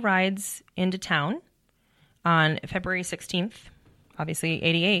 So he rides into town on February 16th, obviously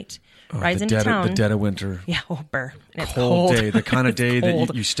 88. Rides into town. The dead of winter. Yeah, burr. And it's cold day. The kind of day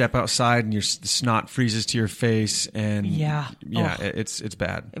that you step outside and your snot freezes to your face. And it's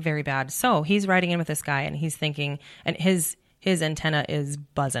bad. Very bad. So he's riding in with this guy and he's thinking, and his antenna is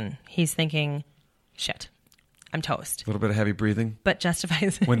buzzing. He's thinking, shit. I'm toast. A little bit of heavy breathing. But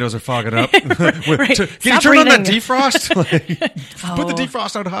justifies it. Windows are fogging up. Right. Can you turn on that defrost? Put the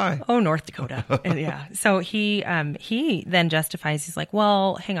defrost out high. Oh, North Dakota. Yeah. So he then justifies, he's like,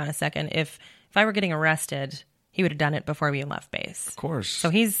 well, hang on a second. If I were getting arrested, he would have done it before we left base. Of course. So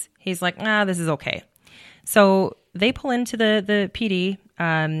he's like, this is okay. So they pull into the PD,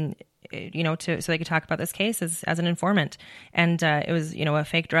 so they could talk about this case as an informant. And it was, a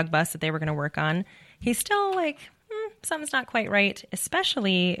fake drug bust that they were going to work on. He's still like, something's not quite right,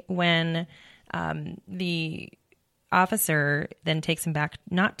 especially when the officer then takes him back,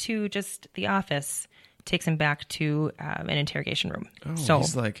 not to just the office, takes him back to an interrogation room. Oh, so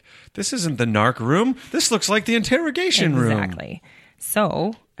he's like, this isn't the narc room. This looks like the interrogation room. Exactly.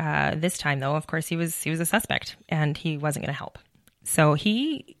 So this time, though, of course, he was a suspect, and he wasn't going to help. So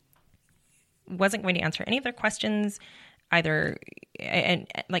he wasn't going to answer any of their questions, either, and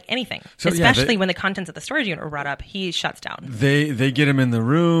like anything, especially when the contents of the storage unit were brought up, he shuts down. They get him in the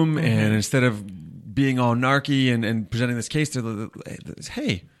room, and instead of being all narky and presenting this case to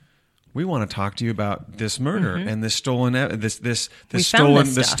hey, we want to talk to you about this murder and this stolen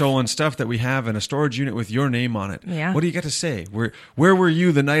stolen stuff that we have in a storage unit with your name on it. Yeah. What do you got to say? Where were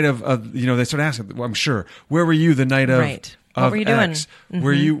you the night of they start asking, well, I'm sure, where were you the night of right. What were you doing?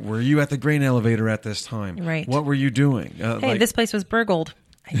 Were you at the grain elevator at this time? Right. What were you doing? This place was burgled.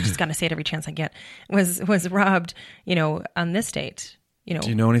 I just got to say it every chance I get. Was robbed, on this date. Do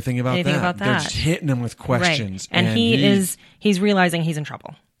you know anything about that? They're just hitting him with questions. Right. And he's realizing he's in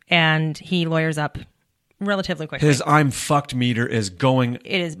trouble. And he lawyers up relatively quickly. His I'm fucked meter is going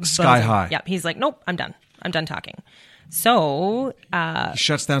sky high. Yep. He's like, nope, I'm done. I'm done talking. So he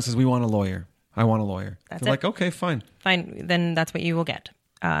shuts down and says, we want a lawyer. I want a lawyer. They're like, okay, fine. Fine. Then that's what you will get.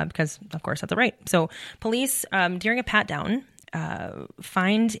 Because, of course, that's the right. So police, during a pat-down,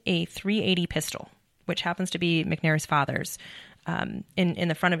 find a .380 pistol, which happens to be McNair's father's, in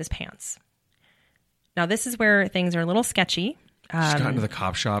the front of his pants. Now, this is where things are a little sketchy. Just got into the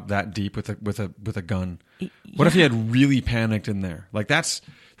cop shop that deep with a gun. What if he had really panicked in there? Like that's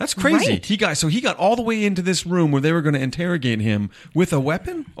crazy. Right. He got all the way into this room where they were going to interrogate him with a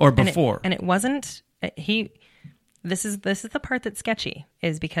weapon or before. And it wasn't This is the part that's sketchy,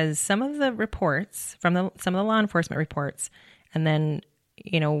 is because some of the reports from some of the law enforcement reports, and then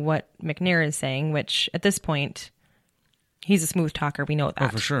what McNair is saying, which at this point he's a smooth talker. We know that. Oh,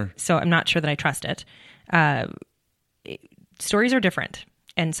 for sure. So I'm not sure that I trust it. Stories are different,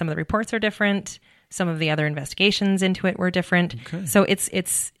 and some of the reports are different. Some of the other investigations into it were different. Okay. So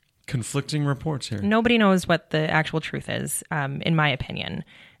it's conflicting reports here. Nobody knows what the actual truth is, in my opinion,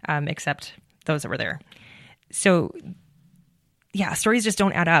 except those that were there. So, yeah, stories just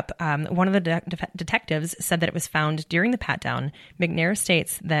don't add up. One of the detectives said that it was found during the pat-down. McNair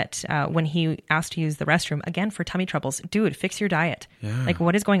states that when he asked to use the restroom, again for tummy troubles, dude, fix your diet. Yeah. Like,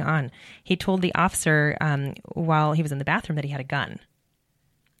 what is going on? He told the officer while he was in the bathroom that he had a gun.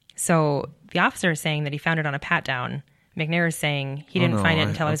 So the officer is saying that he found it on a pat down. McNair is saying he didn't find it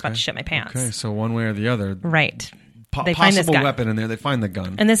until I was about to shit my pants. Okay, so one way or the other. Right. They find this weapon in there. They find the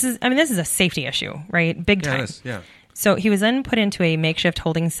gun. And this is a safety issue, right? Big time. It is, yeah. So he was then put into a makeshift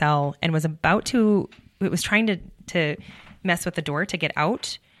holding cell and was trying to mess with the door to get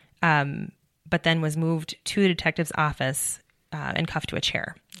out, but then was moved to the detective's office and cuffed to a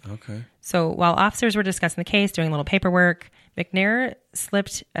chair. Okay. So while officers were discussing the case, doing a little paperwork, McNair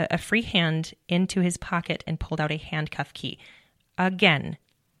slipped a free hand into his pocket and pulled out a handcuff key. Again,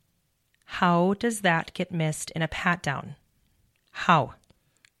 how does that get missed in a pat down? How?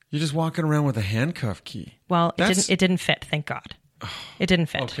 You're just walking around with a handcuff key. Well, it didn't fit, thank God. It didn't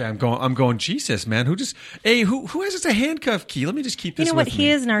fit. Okay, I'm going, Jesus, man. Who has just a handcuff key? Let me just keep this with me. You know what? He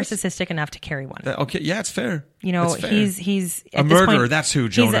is narcissistic enough to carry one. Okay, yeah, it's fair. You know, he's a murderer. That's who,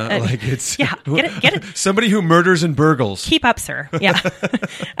 Jonah. Yeah, get it. Somebody who murders and burgles. Keep up, sir. Yeah.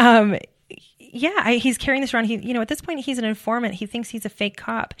 He's carrying this around. At this point, he's an informant. He thinks he's a fake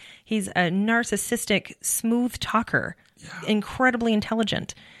cop. He's a narcissistic, smooth talker, incredibly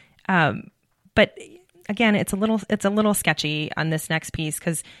intelligent. But again, it's a little sketchy on this next piece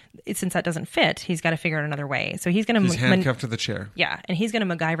because since that doesn't fit, he's got to figure out another way. So he's going to handcuffed to the chair. Yeah, and he's going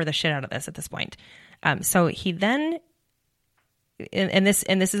to MacGyver the shit out of this at this point. So he then. And this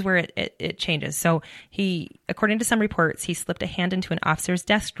is where it changes. So he, according to some reports, he slipped a hand into an officer's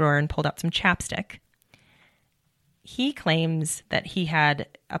desk drawer and pulled out some chapstick. He claims that he had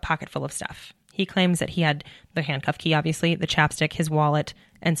a pocket full of stuff. He claims that he had the handcuff key, obviously, the chapstick, his wallet,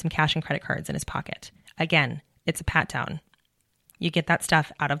 and some cash and credit cards in his pocket. Again, it's a pat down. You get that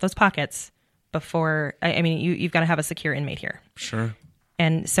stuff out of those pockets before. You've got to have a secure inmate here. Sure.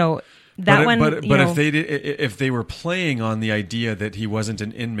 And so. If they were playing on the idea that he wasn't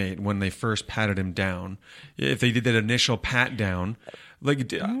an inmate when they first patted him down, if they did that initial pat down, I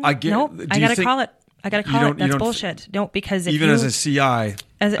gotta call it. That's bullshit. Don't, because as a CI,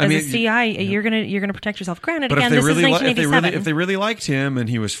 you're gonna protect yourself. Granted, but again, this is 1987. If they really liked him and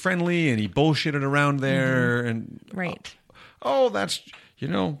he was friendly and he bullshitted around there and right,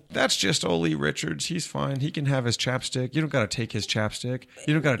 that's just Ole Richards. He's fine. He can have his chapstick. You don't got to take his chapstick.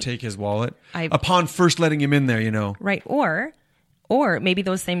 You don't got to take his wallet. Upon first letting him in there, Right. Or maybe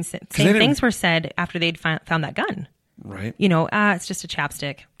those same things were said after they'd found that gun. Right. It's just a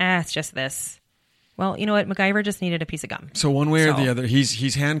chapstick. It's just this. Well, you know what? MacGyver just needed a piece of gum. So one way or the other,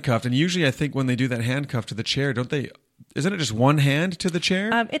 he's handcuffed. And usually I think when they do that handcuff to the chair, isn't it just one hand to the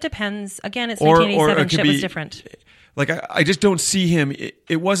chair? It depends. Again, it's 1987. Shit was different. Like, I just don't see him.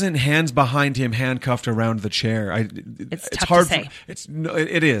 It wasn't hands behind him, handcuffed around the chair. It's tough hard to say.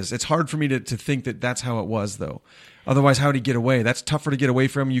 It is. It's hard for me to think that that's how it was, though. Otherwise, how did he get away? That's tougher to get away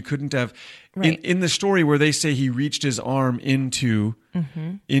from. You couldn't have... Right. In the story where they say he reached his arm into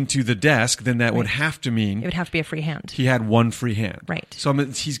the desk, then that would have to mean... It would have to be a free hand. He had one free hand. Right. So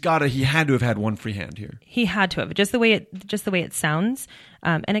he had to have had one free hand here. He had to have. Just the way it sounds.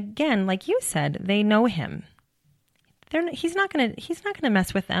 And again, like you said, they know him. He's not gonna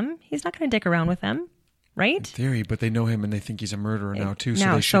mess with them. He's not gonna dick around with them, right? In theory, but they know him and they think he's a murderer now too.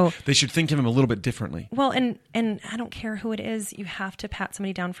 So they should think of him a little bit differently. Well, and I don't care who it is. You have to pat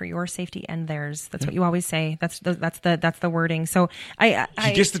somebody down for your safety and theirs. That's what you always say. That's the wording. So he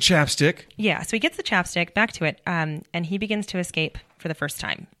gets the chapstick. Yeah. So he gets the chapstick. Back to it. And he begins to escape for the first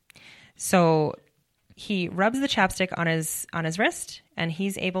time. So he rubs the chapstick on his wrist, and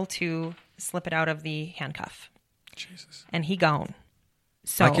he's able to slip it out of the handcuff. Jesus. And he gone.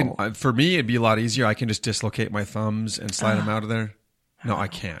 So for me, it'd be a lot easier. I can just dislocate my thumbs and slide them out of there. No, I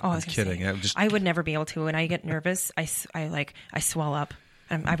can't. I'm kidding. I would never be able to. When I get nervous, I swell up.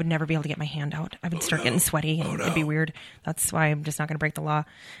 I would never be able to get my hand out. I would start getting sweaty, and it'd be weird. That's why I'm just not going to break the law.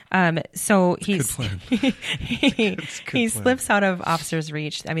 So he slips out of officer's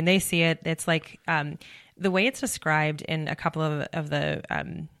reach. I mean, they see it. It's like the way it's described in a couple of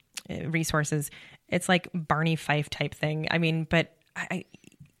the resources. It's like Barney Fife type thing. I mean, but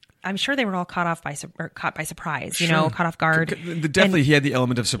I'm sure they were all caught by surprise, caught off guard. Definitely, he had the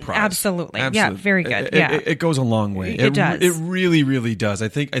element of surprise. Absolutely. Yeah, very good. It goes a long way. It does. It really, really does. I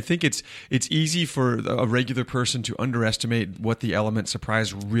think it's easy for a regular person to underestimate what the element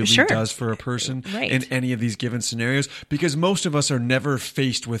surprise really does for a person in any of these given scenarios, because most of us are never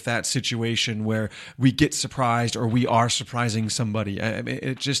faced with that situation where we get surprised or we are surprising somebody. I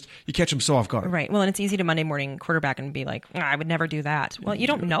mean, you catch them so off guard. Right. Well, and it's easy to Monday morning quarterback and be like, I would never do that. Well, you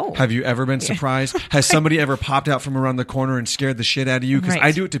don't know. No. Have you ever been surprised? Has somebody ever popped out from around the corner and scared the shit out of you? Because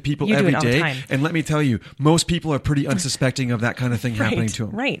I do it to people every day. And let me tell you, most people are pretty unsuspecting of that kind of thing happening to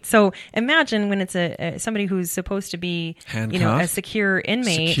them. Right. So imagine when it's somebody who's supposed to be, handcuffed, a secure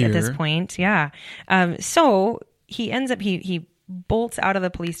inmate at this point. Yeah. So he ends up, he bolts out of the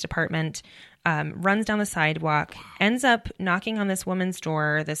police department, runs down the sidewalk, ends up knocking on this woman's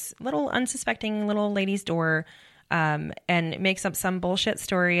door, this little unsuspecting little lady's door, and makes up some bullshit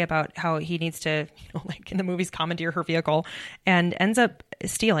story about how he needs to, like in the movies, commandeer her vehicle, and ends up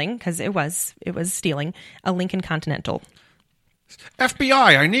stealing, because it was stealing, a Lincoln Continental.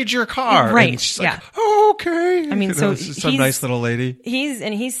 FBI, I need your car. Right. And she's like, oh, okay. I mean, so some nice little lady.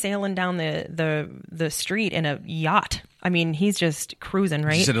 He's sailing down the street in a yacht. I mean, he's just cruising,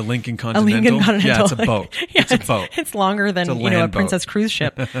 right? You said a Lincoln Continental? Yeah, it's a boat. It's a boat. It's longer than, a Princess cruise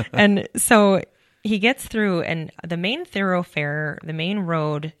ship. And so he gets through, and the main thoroughfare, the main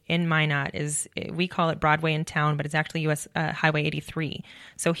road in Minot is, we call it Broadway in town, but it's actually US Highway 83.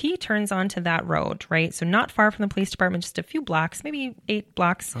 So he turns onto that road, right? So not far from the police department, just a few blocks, maybe 8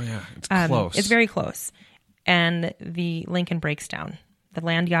 blocks. Oh, yeah. It's close. It's very close. And the Lincoln breaks down. The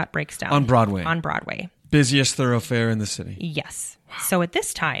land yacht breaks down. On Broadway. On Broadway. Busiest thoroughfare in the city. Yes. Wow. So at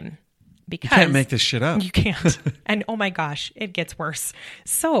this time, because... You can't make this shit up. You can't. And oh my gosh, it gets worse.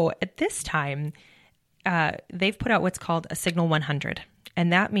 So at this time, they've put out what's called a Signal 100.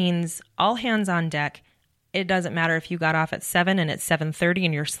 And that means all hands on deck. It doesn't matter if you got off at 7 and it's 7:30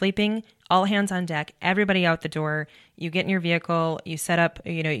 and you're sleeping. All hands on deck. Everybody out the door. You get in your vehicle. You set up,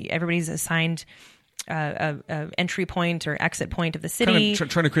 everybody's assigned a entry point or exit point of the city. Kind of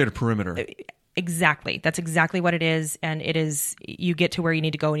trying to create a perimeter. Exactly. That's exactly what it is. And it is, you get to where you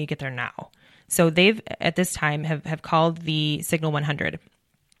need to go and you get there now. So they've, at this time, have called the Signal 100.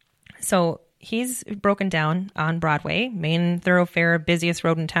 So he's broken down on Broadway, main thoroughfare, busiest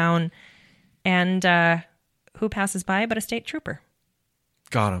road in town. And who passes by but a state trooper?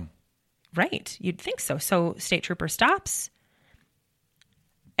 Got him. Right. You'd think so. So state trooper stops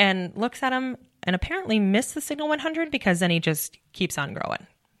and looks at him and apparently missed the Signal 100, because then he just keeps on growing.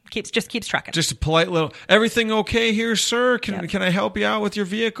 Keeps trucking. Just a polite little, everything okay here, sir? Can I help you out with your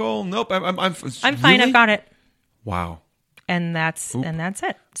vehicle? Nope, I'm fine. Really? I've got it. Wow. And that's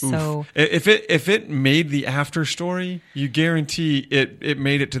it. So if it made the after story, you guarantee it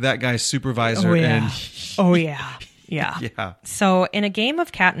made it to that guy's supervisor. Oh yeah. Yeah. Yeah. So in a game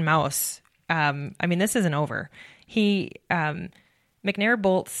of cat and mouse, this isn't over. He McNair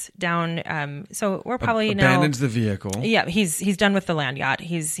bolts down. So we're probably abandons the vehicle. Yeah, he's done with the land yacht.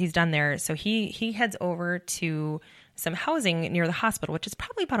 He's done there. So he heads over to some housing near the hospital, which is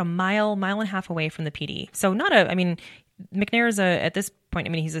probably about a mile and a half away from the PD. So McNair is at this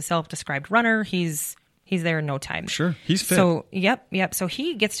point, he's a self-described runner. He's there in no time. Sure, he's fit. So yep. So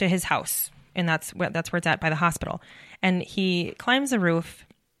he gets to his house, and that's where it's at, by the hospital. And he climbs the roof,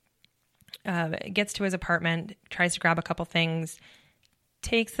 gets to his apartment, tries to grab a couple things,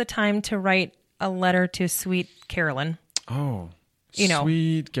 takes the time to write a letter to sweet Carolyn. Oh,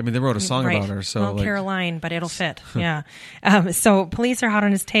 sweet. They wrote a song about her. So Caroline, but it'll fit. Yeah. So police are hot on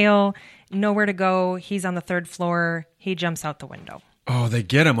his tail. Nowhere to go. He's on the 3rd floor. He jumps out the window. Oh, they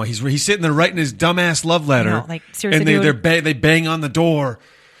get him. He's sitting there writing his dumbass love letter. Seriously, and they bang on the door.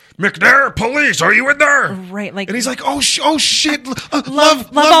 McNair, police, are you in there? Right, and he's like, oh shit,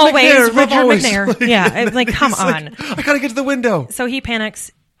 love always, McNair, Richard McNair. Yeah, come on. I gotta get to the window. So he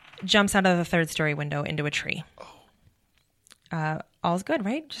panics, jumps out of the 3rd story window into a tree. All's good,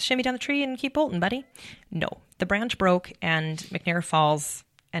 right? Just shimmy down the tree and keep bolting, buddy. No, the branch broke and McNair falls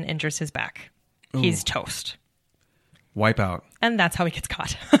and injures his back. Ooh. He's toast. Wipe out. And that's how he gets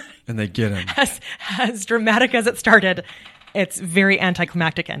caught. And they get him. As dramatic as it started, it's very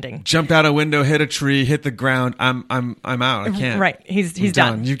anticlimactic ending. Jumped out a window, hit a tree, hit the ground. I'm out. I can't. Right. He's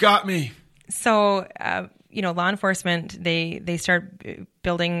done. You got me. So, law enforcement, they start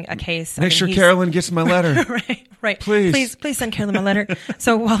building a case. Make sure Carolyn gets my letter. Right. Please send Carolyn my letter.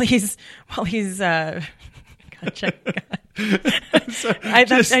 So while he's gotcha.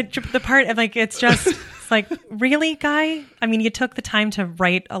 I tripped the part of it's really, guy? You took the time to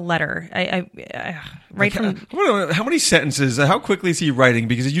write a letter. How many sentences? How quickly is he writing?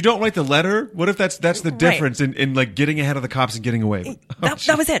 Because you don't write the letter. What if that's the difference in getting ahead of the cops and getting away?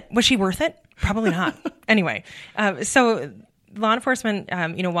 That was it. Was she worth it? Probably not. Anyway, so law enforcement,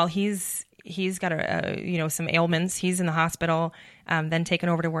 while he's got some ailments, he's in the hospital, then taken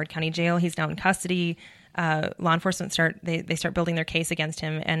over to Ward County Jail. He's now in custody. Law enforcement start building their case against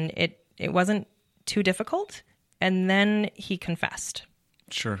him, and it wasn't too difficult. And then he confessed.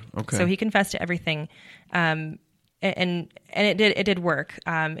 Sure. Okay. So he confessed to everything. and it did work.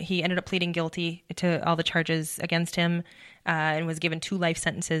 He ended up pleading guilty to all the charges against him, and was given 2 life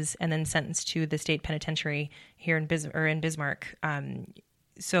sentences, and then sentenced to the state penitentiary here in Bismarck.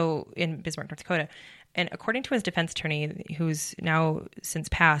 So in Bismarck, North Dakota. And according to his defense attorney, who's now since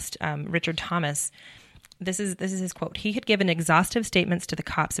passed, Richard Thomas, this is his quote. He had given exhaustive statements to the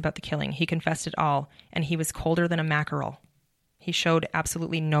cops about the killing. He confessed it all, and he was colder than a mackerel. He showed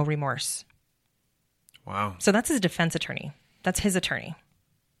absolutely no remorse. Wow. So that's his defense attorney. That's his attorney.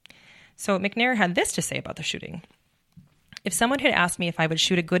 So McNair had this to say about the shooting. If someone had asked me if I would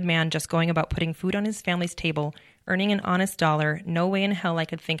shoot a good man just going about putting food on his family's table, earning an honest dollar, no way in hell I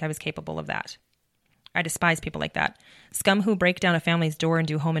could think I was capable of that. I despise people like that. Scum who break down a family's door and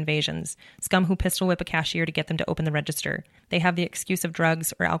do home invasions. Scum who pistol whip a cashier to get them to open the register. They have the excuse of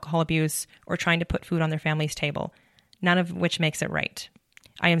drugs or alcohol abuse or trying to put food on their family's table, none of which makes it right.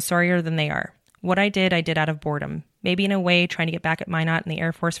 I am sorrier than they are. What I did out of boredom. Maybe in a way trying to get back at Minot and the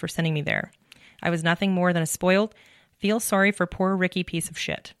Air Force for sending me there. I was nothing more than a spoiled, feel sorry for poor Ricky piece of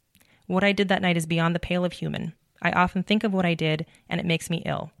shit. What I did that night is beyond the pale of human. I often think of what I did, and it makes me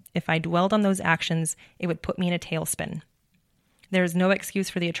ill. If I dwelled on those actions, it would put me in a tailspin. There is no excuse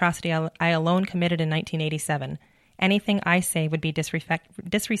for the atrocity I alone committed in 1987. Anything I say would be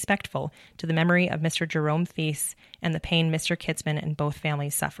disrespectful to the memory of Mr. Jerome Thies and the pain Mr. Kitzman and both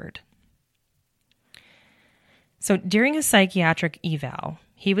families suffered. So during a psychiatric eval,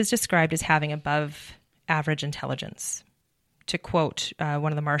 he was described as having above average intelligence. To quote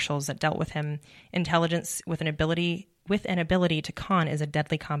one of the marshals that dealt with him, intelligence with an ability to con is a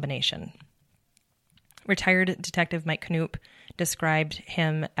deadly combination. Retired Detective Mike Knoop described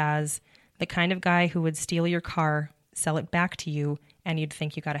him as the kind of guy who would steal your car, sell it back to you, and you'd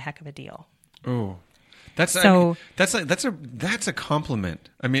think you got a heck of a deal. Oh, that's a compliment.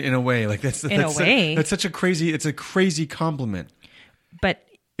 I mean, in a way, like that's such a crazy compliment. But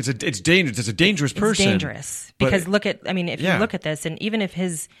it's dangerous. It's a dangerous person. It's dangerous because you look at this, and even if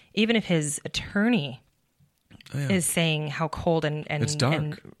his attorney is saying how cold and it's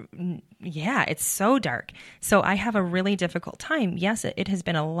dark. It's so dark. So I have a really difficult time. Yes, it has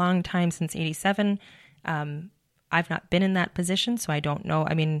been a long time since 87. I've not been in that position, so I don't know.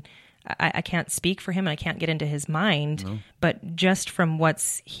 I mean, I can't speak for him and I can't get into his mind, but just from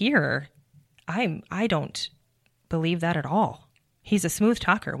what's here, I don't believe that at all. He's a smooth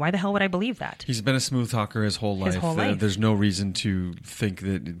talker. Why the hell would I believe that? He's been a smooth talker his whole life. There's no reason to think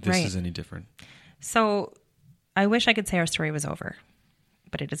that this is any different. So I wish I could say our story was over,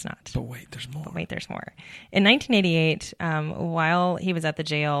 but it is not. But wait, there's more. In 1988, while he was at the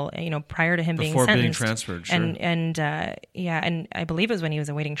jail, prior to him being sentenced, being transferred, sure. and I believe it was when he was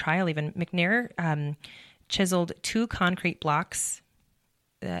awaiting trial. Even McNair chiseled 2 concrete blocks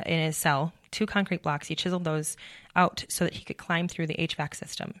in his cell. 2 concrete blocks. He chiseled those out so that he could climb through the HVAC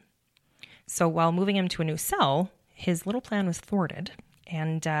system. So while moving him to a new cell, his little plan was thwarted,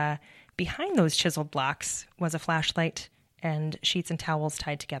 and behind those chiseled blocks was a flashlight and sheets and towels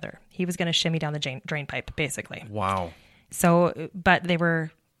tied together. He was going to shimmy down the drain pipe, basically. Wow. So, but they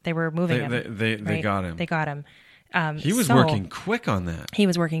were moving him. They got him. They got him. He was working quick on that. He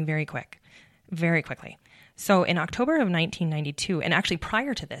was working very quickly. So in October of 1992, and actually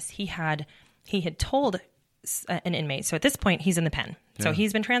prior to this, he had told an inmate. So at this point, he's in the pen. Yeah. So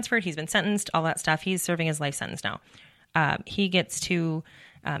he's been transferred. He's been sentenced. All that stuff. He's serving his life sentence now. He gets to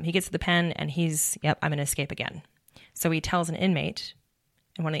the pen, and I'm going to escape again. So he tells an inmate,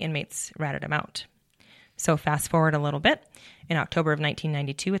 and one of the inmates ratted him out. So fast forward a little bit. In October of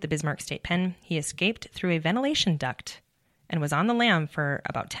 1992 at the Bismarck State Pen, he escaped through a ventilation duct and was on the lam for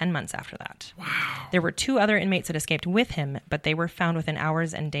about 10 months after that. Wow. There were 2 other inmates that escaped with him, but they were found within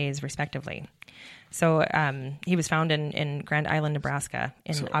hours and days, respectively. So he was found in Grand Island, Nebraska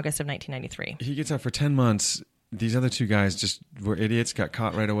in August of 1993. He gets out for 10 months. These other 2 guys just were idiots, got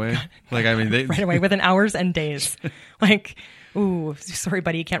caught right away. Like, I mean, they right away within hours and days. Like, ooh, sorry,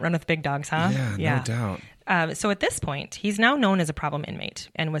 buddy, you can't run with big dogs, huh? Yeah. No doubt. So at this point, he's now known as a problem inmate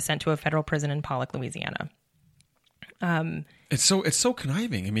and was sent to a federal prison in Pollock, Louisiana. It's so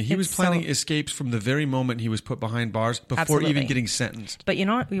conniving. I mean, he was planning escapes from the very moment he was put behind bars before even getting sentenced. But you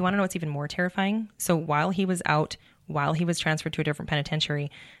know what? You want to know what's even more terrifying? So while he was out, while he was transferred to a different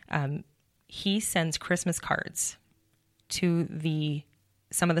penitentiary, he sends Christmas cards to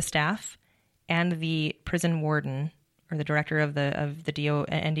some of the staff and the prison warden or the director of the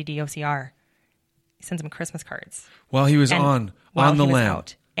NDDOCR. He sends them Christmas cards while he was on the lam.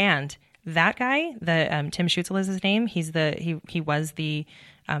 And that guy, Tim Schutzel is his name. He was the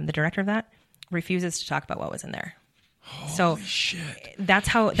director of that. Refuses to talk about what was in there. Holy shit! That's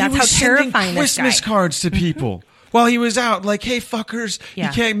how terrifying this guy. Christmas cards to people. while he was out. Like, hey, fuckers, you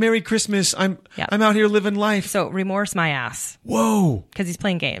can't Merry Christmas. I'm out here living life. So remorse my ass. Whoa. Because he's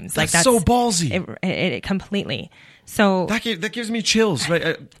playing games. That's so ballsy. It completely. So that gives me chills,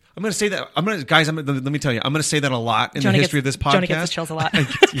 right? I'm going to say that. Let me tell you, I'm going to say that a lot in the history of this podcast. Jonah gets the chills a lot.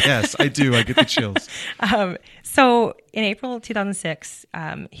 Yes, I do. I get the chills. So in April 2006,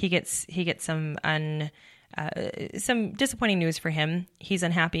 he gets some disappointing news for him. He's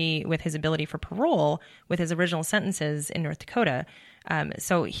unhappy with his ability for parole with his original sentences in North Dakota.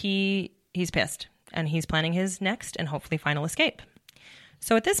 So he's pissed, and he's planning his next and hopefully final escape.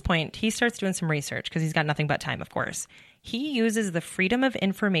 So at this point, he starts doing some research because he's got nothing but time, of course. He uses the Freedom of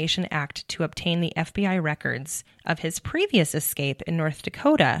Information Act to obtain the FBI records of his previous escape in North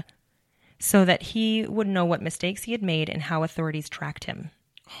Dakota so that he would know what mistakes he had made and how authorities tracked him.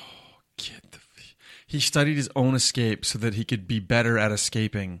 He studied his own escape so that he could be better at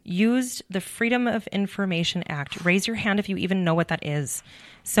escaping. Used the Freedom of Information Act. Raise your hand if you even know what that is.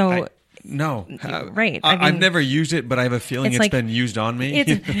 So... No. Right. I've never used it, but I have a feeling it's been used on me.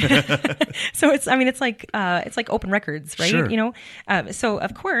 So it's like open records, right? Sure. You know? So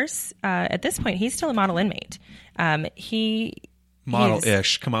of course, at this point, he's still a model inmate.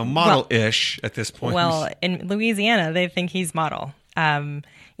 Model-ish. Come on, model-ish at this point. Well, in Louisiana, they think he's model. You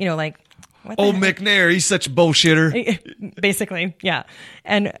know, like... Old McNair, he's such a bullshitter. Basically, yeah.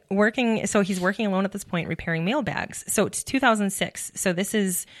 And he's working alone at this point, repairing mail bags. So it's 2006. So this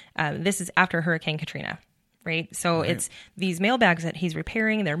is after Hurricane Katrina, right? So It's these mail bags that he's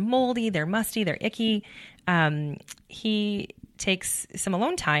repairing. They're moldy, they're musty, they're icky. He takes some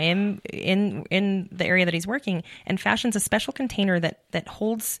alone time in the area that he's working and fashions a special container that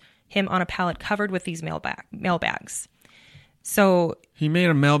holds him on a pallet covered with these mail bags. So he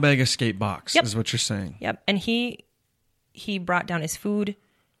made a mailbag escape box, is what you're saying. Yep. And he brought down his food.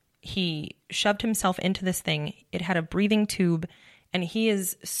 He shoved himself into this thing. It had a breathing tube, and he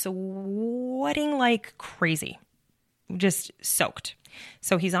is sweating like crazy, just soaked.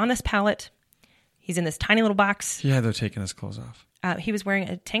 So he's on this pallet. He's in this tiny little box. He had taken his clothes off. He was wearing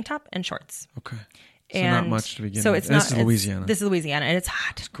a tank top and shorts. Okay. So not much to begin with. So it's not. This is Louisiana. This is Louisiana, and it's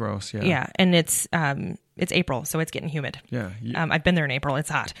hot. It's gross, yeah. Yeah, and it's April, so it's getting humid. Yeah. I've been there in April. It's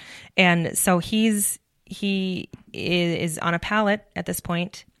hot. And so he is on a pallet at this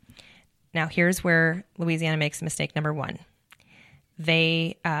point. Now, here's where Louisiana makes mistake number one.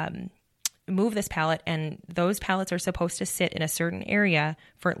 They move this pallet, and those pallets are supposed to sit in a certain area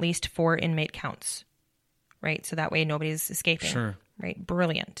for at least 4 inmate counts, right? So that way nobody's escaping. Sure. Right?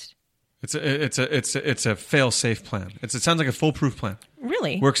 Brilliant. It's a fail-safe plan. It sounds like a foolproof plan.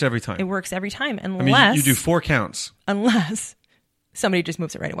 Really? Works every time. It works every time, unless... you do 4 counts. Unless somebody just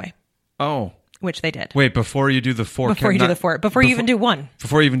moves it right away. Oh. Which they did. Wait, before you do the 4 count? Before you do the 4. Before you even do 1.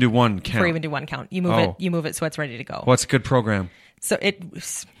 Before you even do 1 count. Before you even do 1 count. You move it so it's ready to go. What's a good program? So it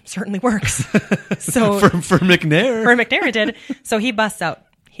certainly works. So for McNair. For McNair it did. So he busts out.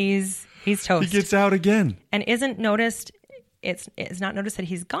 He's toast. He gets out again. And isn't noticed... It's not noticed that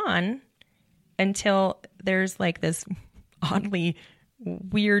he's gone... until there's like this oddly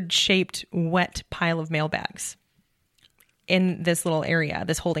weird shaped wet pile of mail bags in this little area,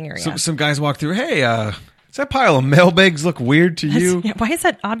 this holding area. Some guys walk through. Hey, does that pile of mail bags look weird to you? Yeah, why is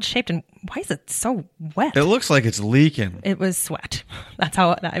that odd shaped and why is it so wet? It looks like it's leaking. It was sweat. That's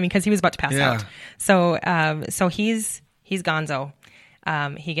how. Because he was about to pass out. So he's gonzo.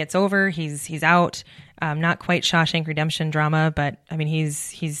 He gets over. He's out. Not quite Shawshank Redemption drama, but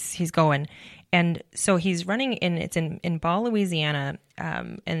he's going. And so he's running it's in Ball, Louisiana.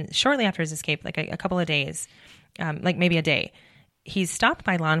 And shortly after his escape, like a couple of days, like maybe a day, he's stopped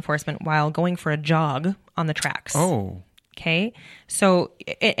by law enforcement while going for a jog on the tracks. Oh. Okay. So,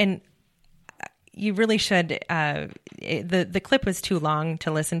 and you really should, the clip was too long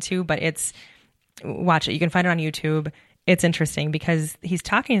to listen to, but watch it. You can find it on YouTube. It's interesting because he's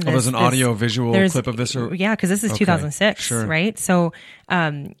talking to this. There's an audio visual clip of this? Yeah, because this is 2006, sure. Right? So,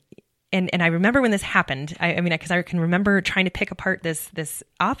 and I remember when this happened, because I can remember trying to pick apart this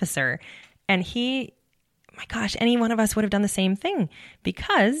officer, and my gosh, any one of us would have done the same thing,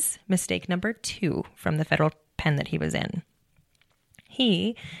 because mistake number 2 from the federal pen that he was in.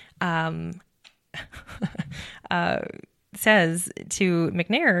 He says to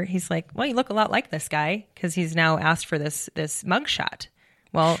McNair, he's like, well, you look a lot like this guy, because he's now asked for this mugshot.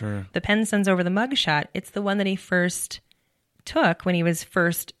 Well, sure. The pen sends over the mugshot. It's the one that he first took when he was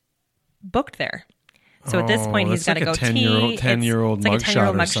first booked there. So at this point, he's got to go 10-year-old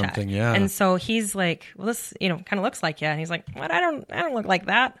mugshot or something. Yeah. And so he's like, well, this, kind of looks like you. And he's like, what? I don't look like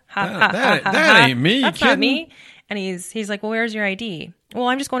that. That ain't me. That's not me. And he's like, well, where's your ID? Well,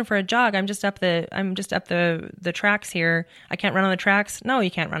 I'm just going for a jog. I'm just up the tracks here. I can't run on the tracks. No, you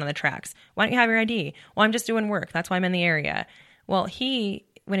can't run on the tracks. Why don't you have your ID? Well, I'm just doing work. That's why I'm in the area. Well,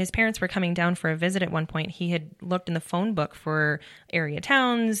 when his parents were coming down for a visit at one point, he had looked in the phone book for area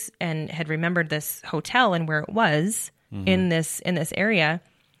towns and had remembered this hotel and where it was in this area.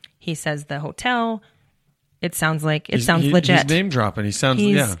 He says the hotel. It sounds legit. He's name dropping. He sounds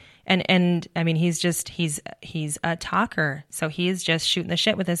And I mean, he's a talker. So he is just shooting the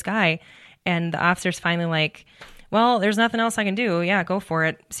shit with this guy. And the officer's finally like, well, there's nothing else I can do. Yeah, go for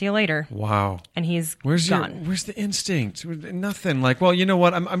it. See you later. Wow. And he's gone. Where's the instinct? Nothing. Like, well, you know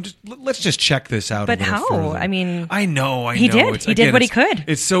what? Let's just check this out. But a little how? further. I mean, I know. He did. He did what he could.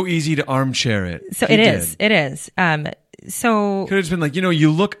 It's so easy to armchair it. So it is. So could have been like,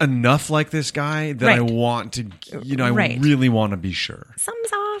 you look enough like this guy that I want to, I really want to be sure.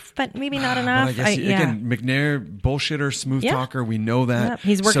 Something's off, but maybe not enough. I guess, again, McNair, bullshitter, smooth talker. We know that. Yeah.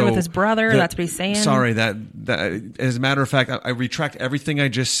 He's working with his brother. That's what he's saying. Sorry, that as a matter of fact, I retract everything I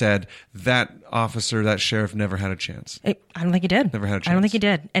just said. That officer, that sheriff, never had a chance. I don't think he did. Never had a chance. I don't think he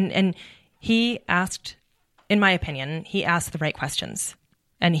did. And he asked, in my opinion, he asked the right questions.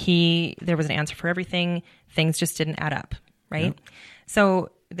 And there was an answer for everything. Things just didn't add up, right? Yep. So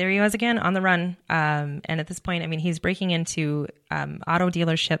there he was again on the run. And at this point, I mean, he's breaking into auto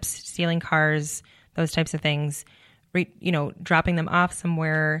dealerships, stealing cars, those types of things, dropping them off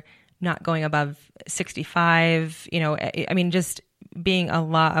somewhere, not going above 65, I mean, just being a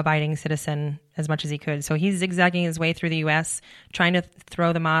law-abiding citizen as much as he could. So he's zigzagging his way through the U.S., trying to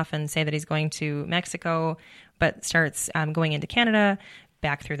throw them off and say that he's going to Mexico, but starts going into Canada,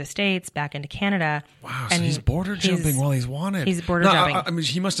 back through the States, back into Canada. Wow, so he's border jumping while he's wanted. He's border jumping. I mean,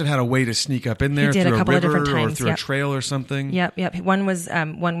 he must have had a way to sneak up in there through a couple river of different times, or through a trail or something. Yep. One was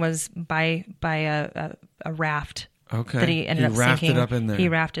by a raft. Okay. That he ended up rafted sinking. Up in there. He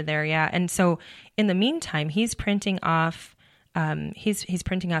rafted there, yeah. And so in the meantime, he's printing off. He's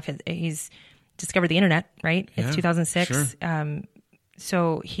discovered the internet, right? Yeah, it's 2006. Sure.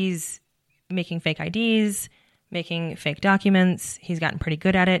 So he's making fake IDs, making fake documents. He's gotten pretty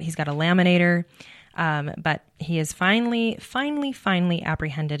good at it. He's got a laminator. But he is finally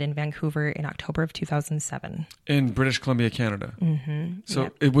apprehended in Vancouver in October of 2007. In British Columbia, Canada. Mm-hmm. So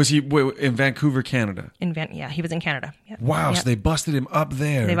was he in Vancouver, Canada? He was in Canada. Yep. Wow, yep. So they busted him up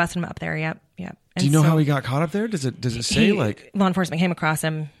there. Yep. Do you know how he got caught up there? Does it say law enforcement came across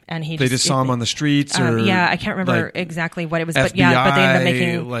him and they just saw him on the streets or I can't remember exactly what it was, FBI, but they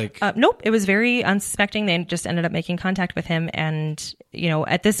ended up making nope, it was very unsuspecting. They just ended up making contact with him, and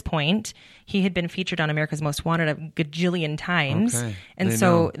at this point he had been featured on America's Most Wanted a gajillion times, and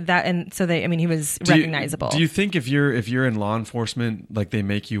so he was recognizable. Do you think if you're in law enforcement, like they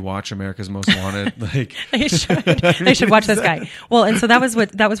make you watch America's Most Wanted, like they should watch this guy? Well, and so that was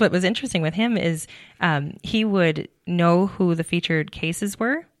what was interesting with him is he would know who the featured cases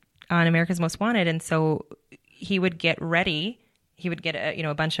were on America's Most Wanted, and so he would get ready. He would get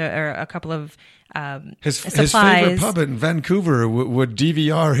a bunch of or a couple of his supplies. favorite pub in Vancouver would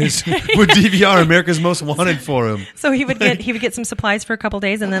DVR America's Most Wanted for him. So he would get some supplies for a couple of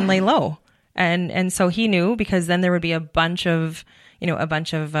days and then lay low, and so he knew, because then there would be a bunch of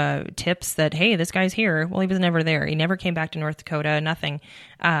tips that, hey, this guy's here. Well, he was never there. He never came back to North Dakota. Nothing.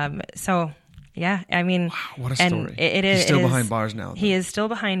 So. Yeah, I mean, wow, what a story! He's still behind bars now. He is still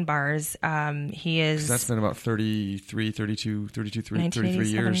behind bars. He is. That's been about 33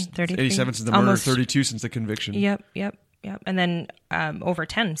 years. 87 since the murder, 32 since the conviction. Yep. And then over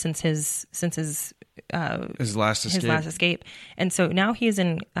 10 since his last escape. And so now he is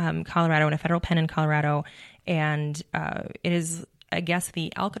in Colorado, in a federal pen in Colorado, and it is, I guess,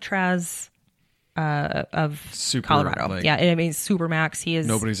 the Alcatraz of Colorado. I mean, Supermax. He is.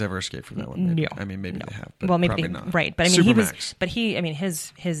 Nobody's ever escaped from that one. Maybe. No, I mean, maybe they have. But well, maybe probably not. Right, but I mean,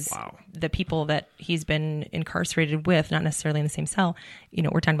 Supermax. His wow. The people that he's been incarcerated with, not necessarily in the same cell.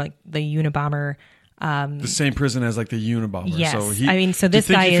 We're talking about like the Unabomber. The same prison as like the Unabomber. Yes, so this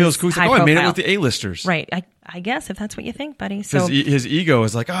guy is feels cool. He's high like, I made it profile. with the A-listers. Right. I guess if that's what you think, buddy. So his ego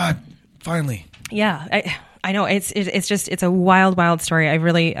is like, finally. Yeah. I know it's a wild story. I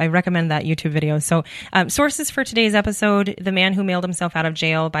recommend that YouTube video. So, sources for today's episode: The Man Who Mailed Himself Out of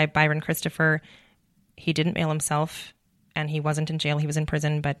Jail by Byron Christopher. He didn't mail himself, and he wasn't in jail. He was in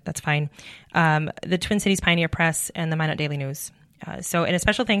prison, but that's fine. The Twin Cities Pioneer Press and the Minot Daily News. And a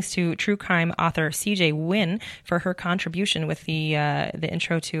special thanks to true crime author CJ Wynn for her contribution with the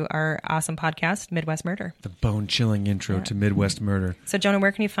intro to our awesome podcast, Midwest Murder. The bone-chilling intro to Midwest Murder. So, Jonah,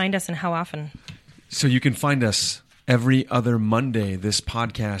 where can you find us and how often? So you can find us every other Monday, this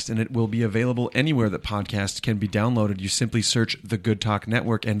podcast, and it will be available anywhere that podcasts can be downloaded. You simply search the Good Talk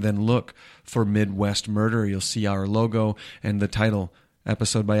Network and then look for Midwest Murder. You'll see our logo and the title,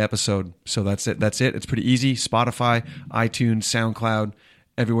 episode by episode. So that's it. It's pretty easy. Spotify, iTunes, SoundCloud,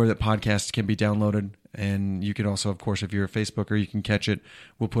 everywhere that podcasts can be downloaded. And you can also, of course, if you're a Facebooker, you can catch it.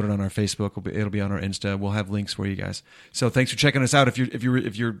 We'll put it on our Facebook. It'll be on our Insta. We'll have links for you guys. So thanks for checking us out. If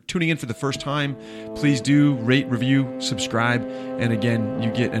you're tuning in for the first time, please do rate, review, subscribe, and again, you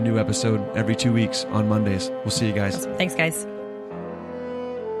get a new episode every 2 weeks on Mondays. We'll see you guys. Awesome. Thanks, guys.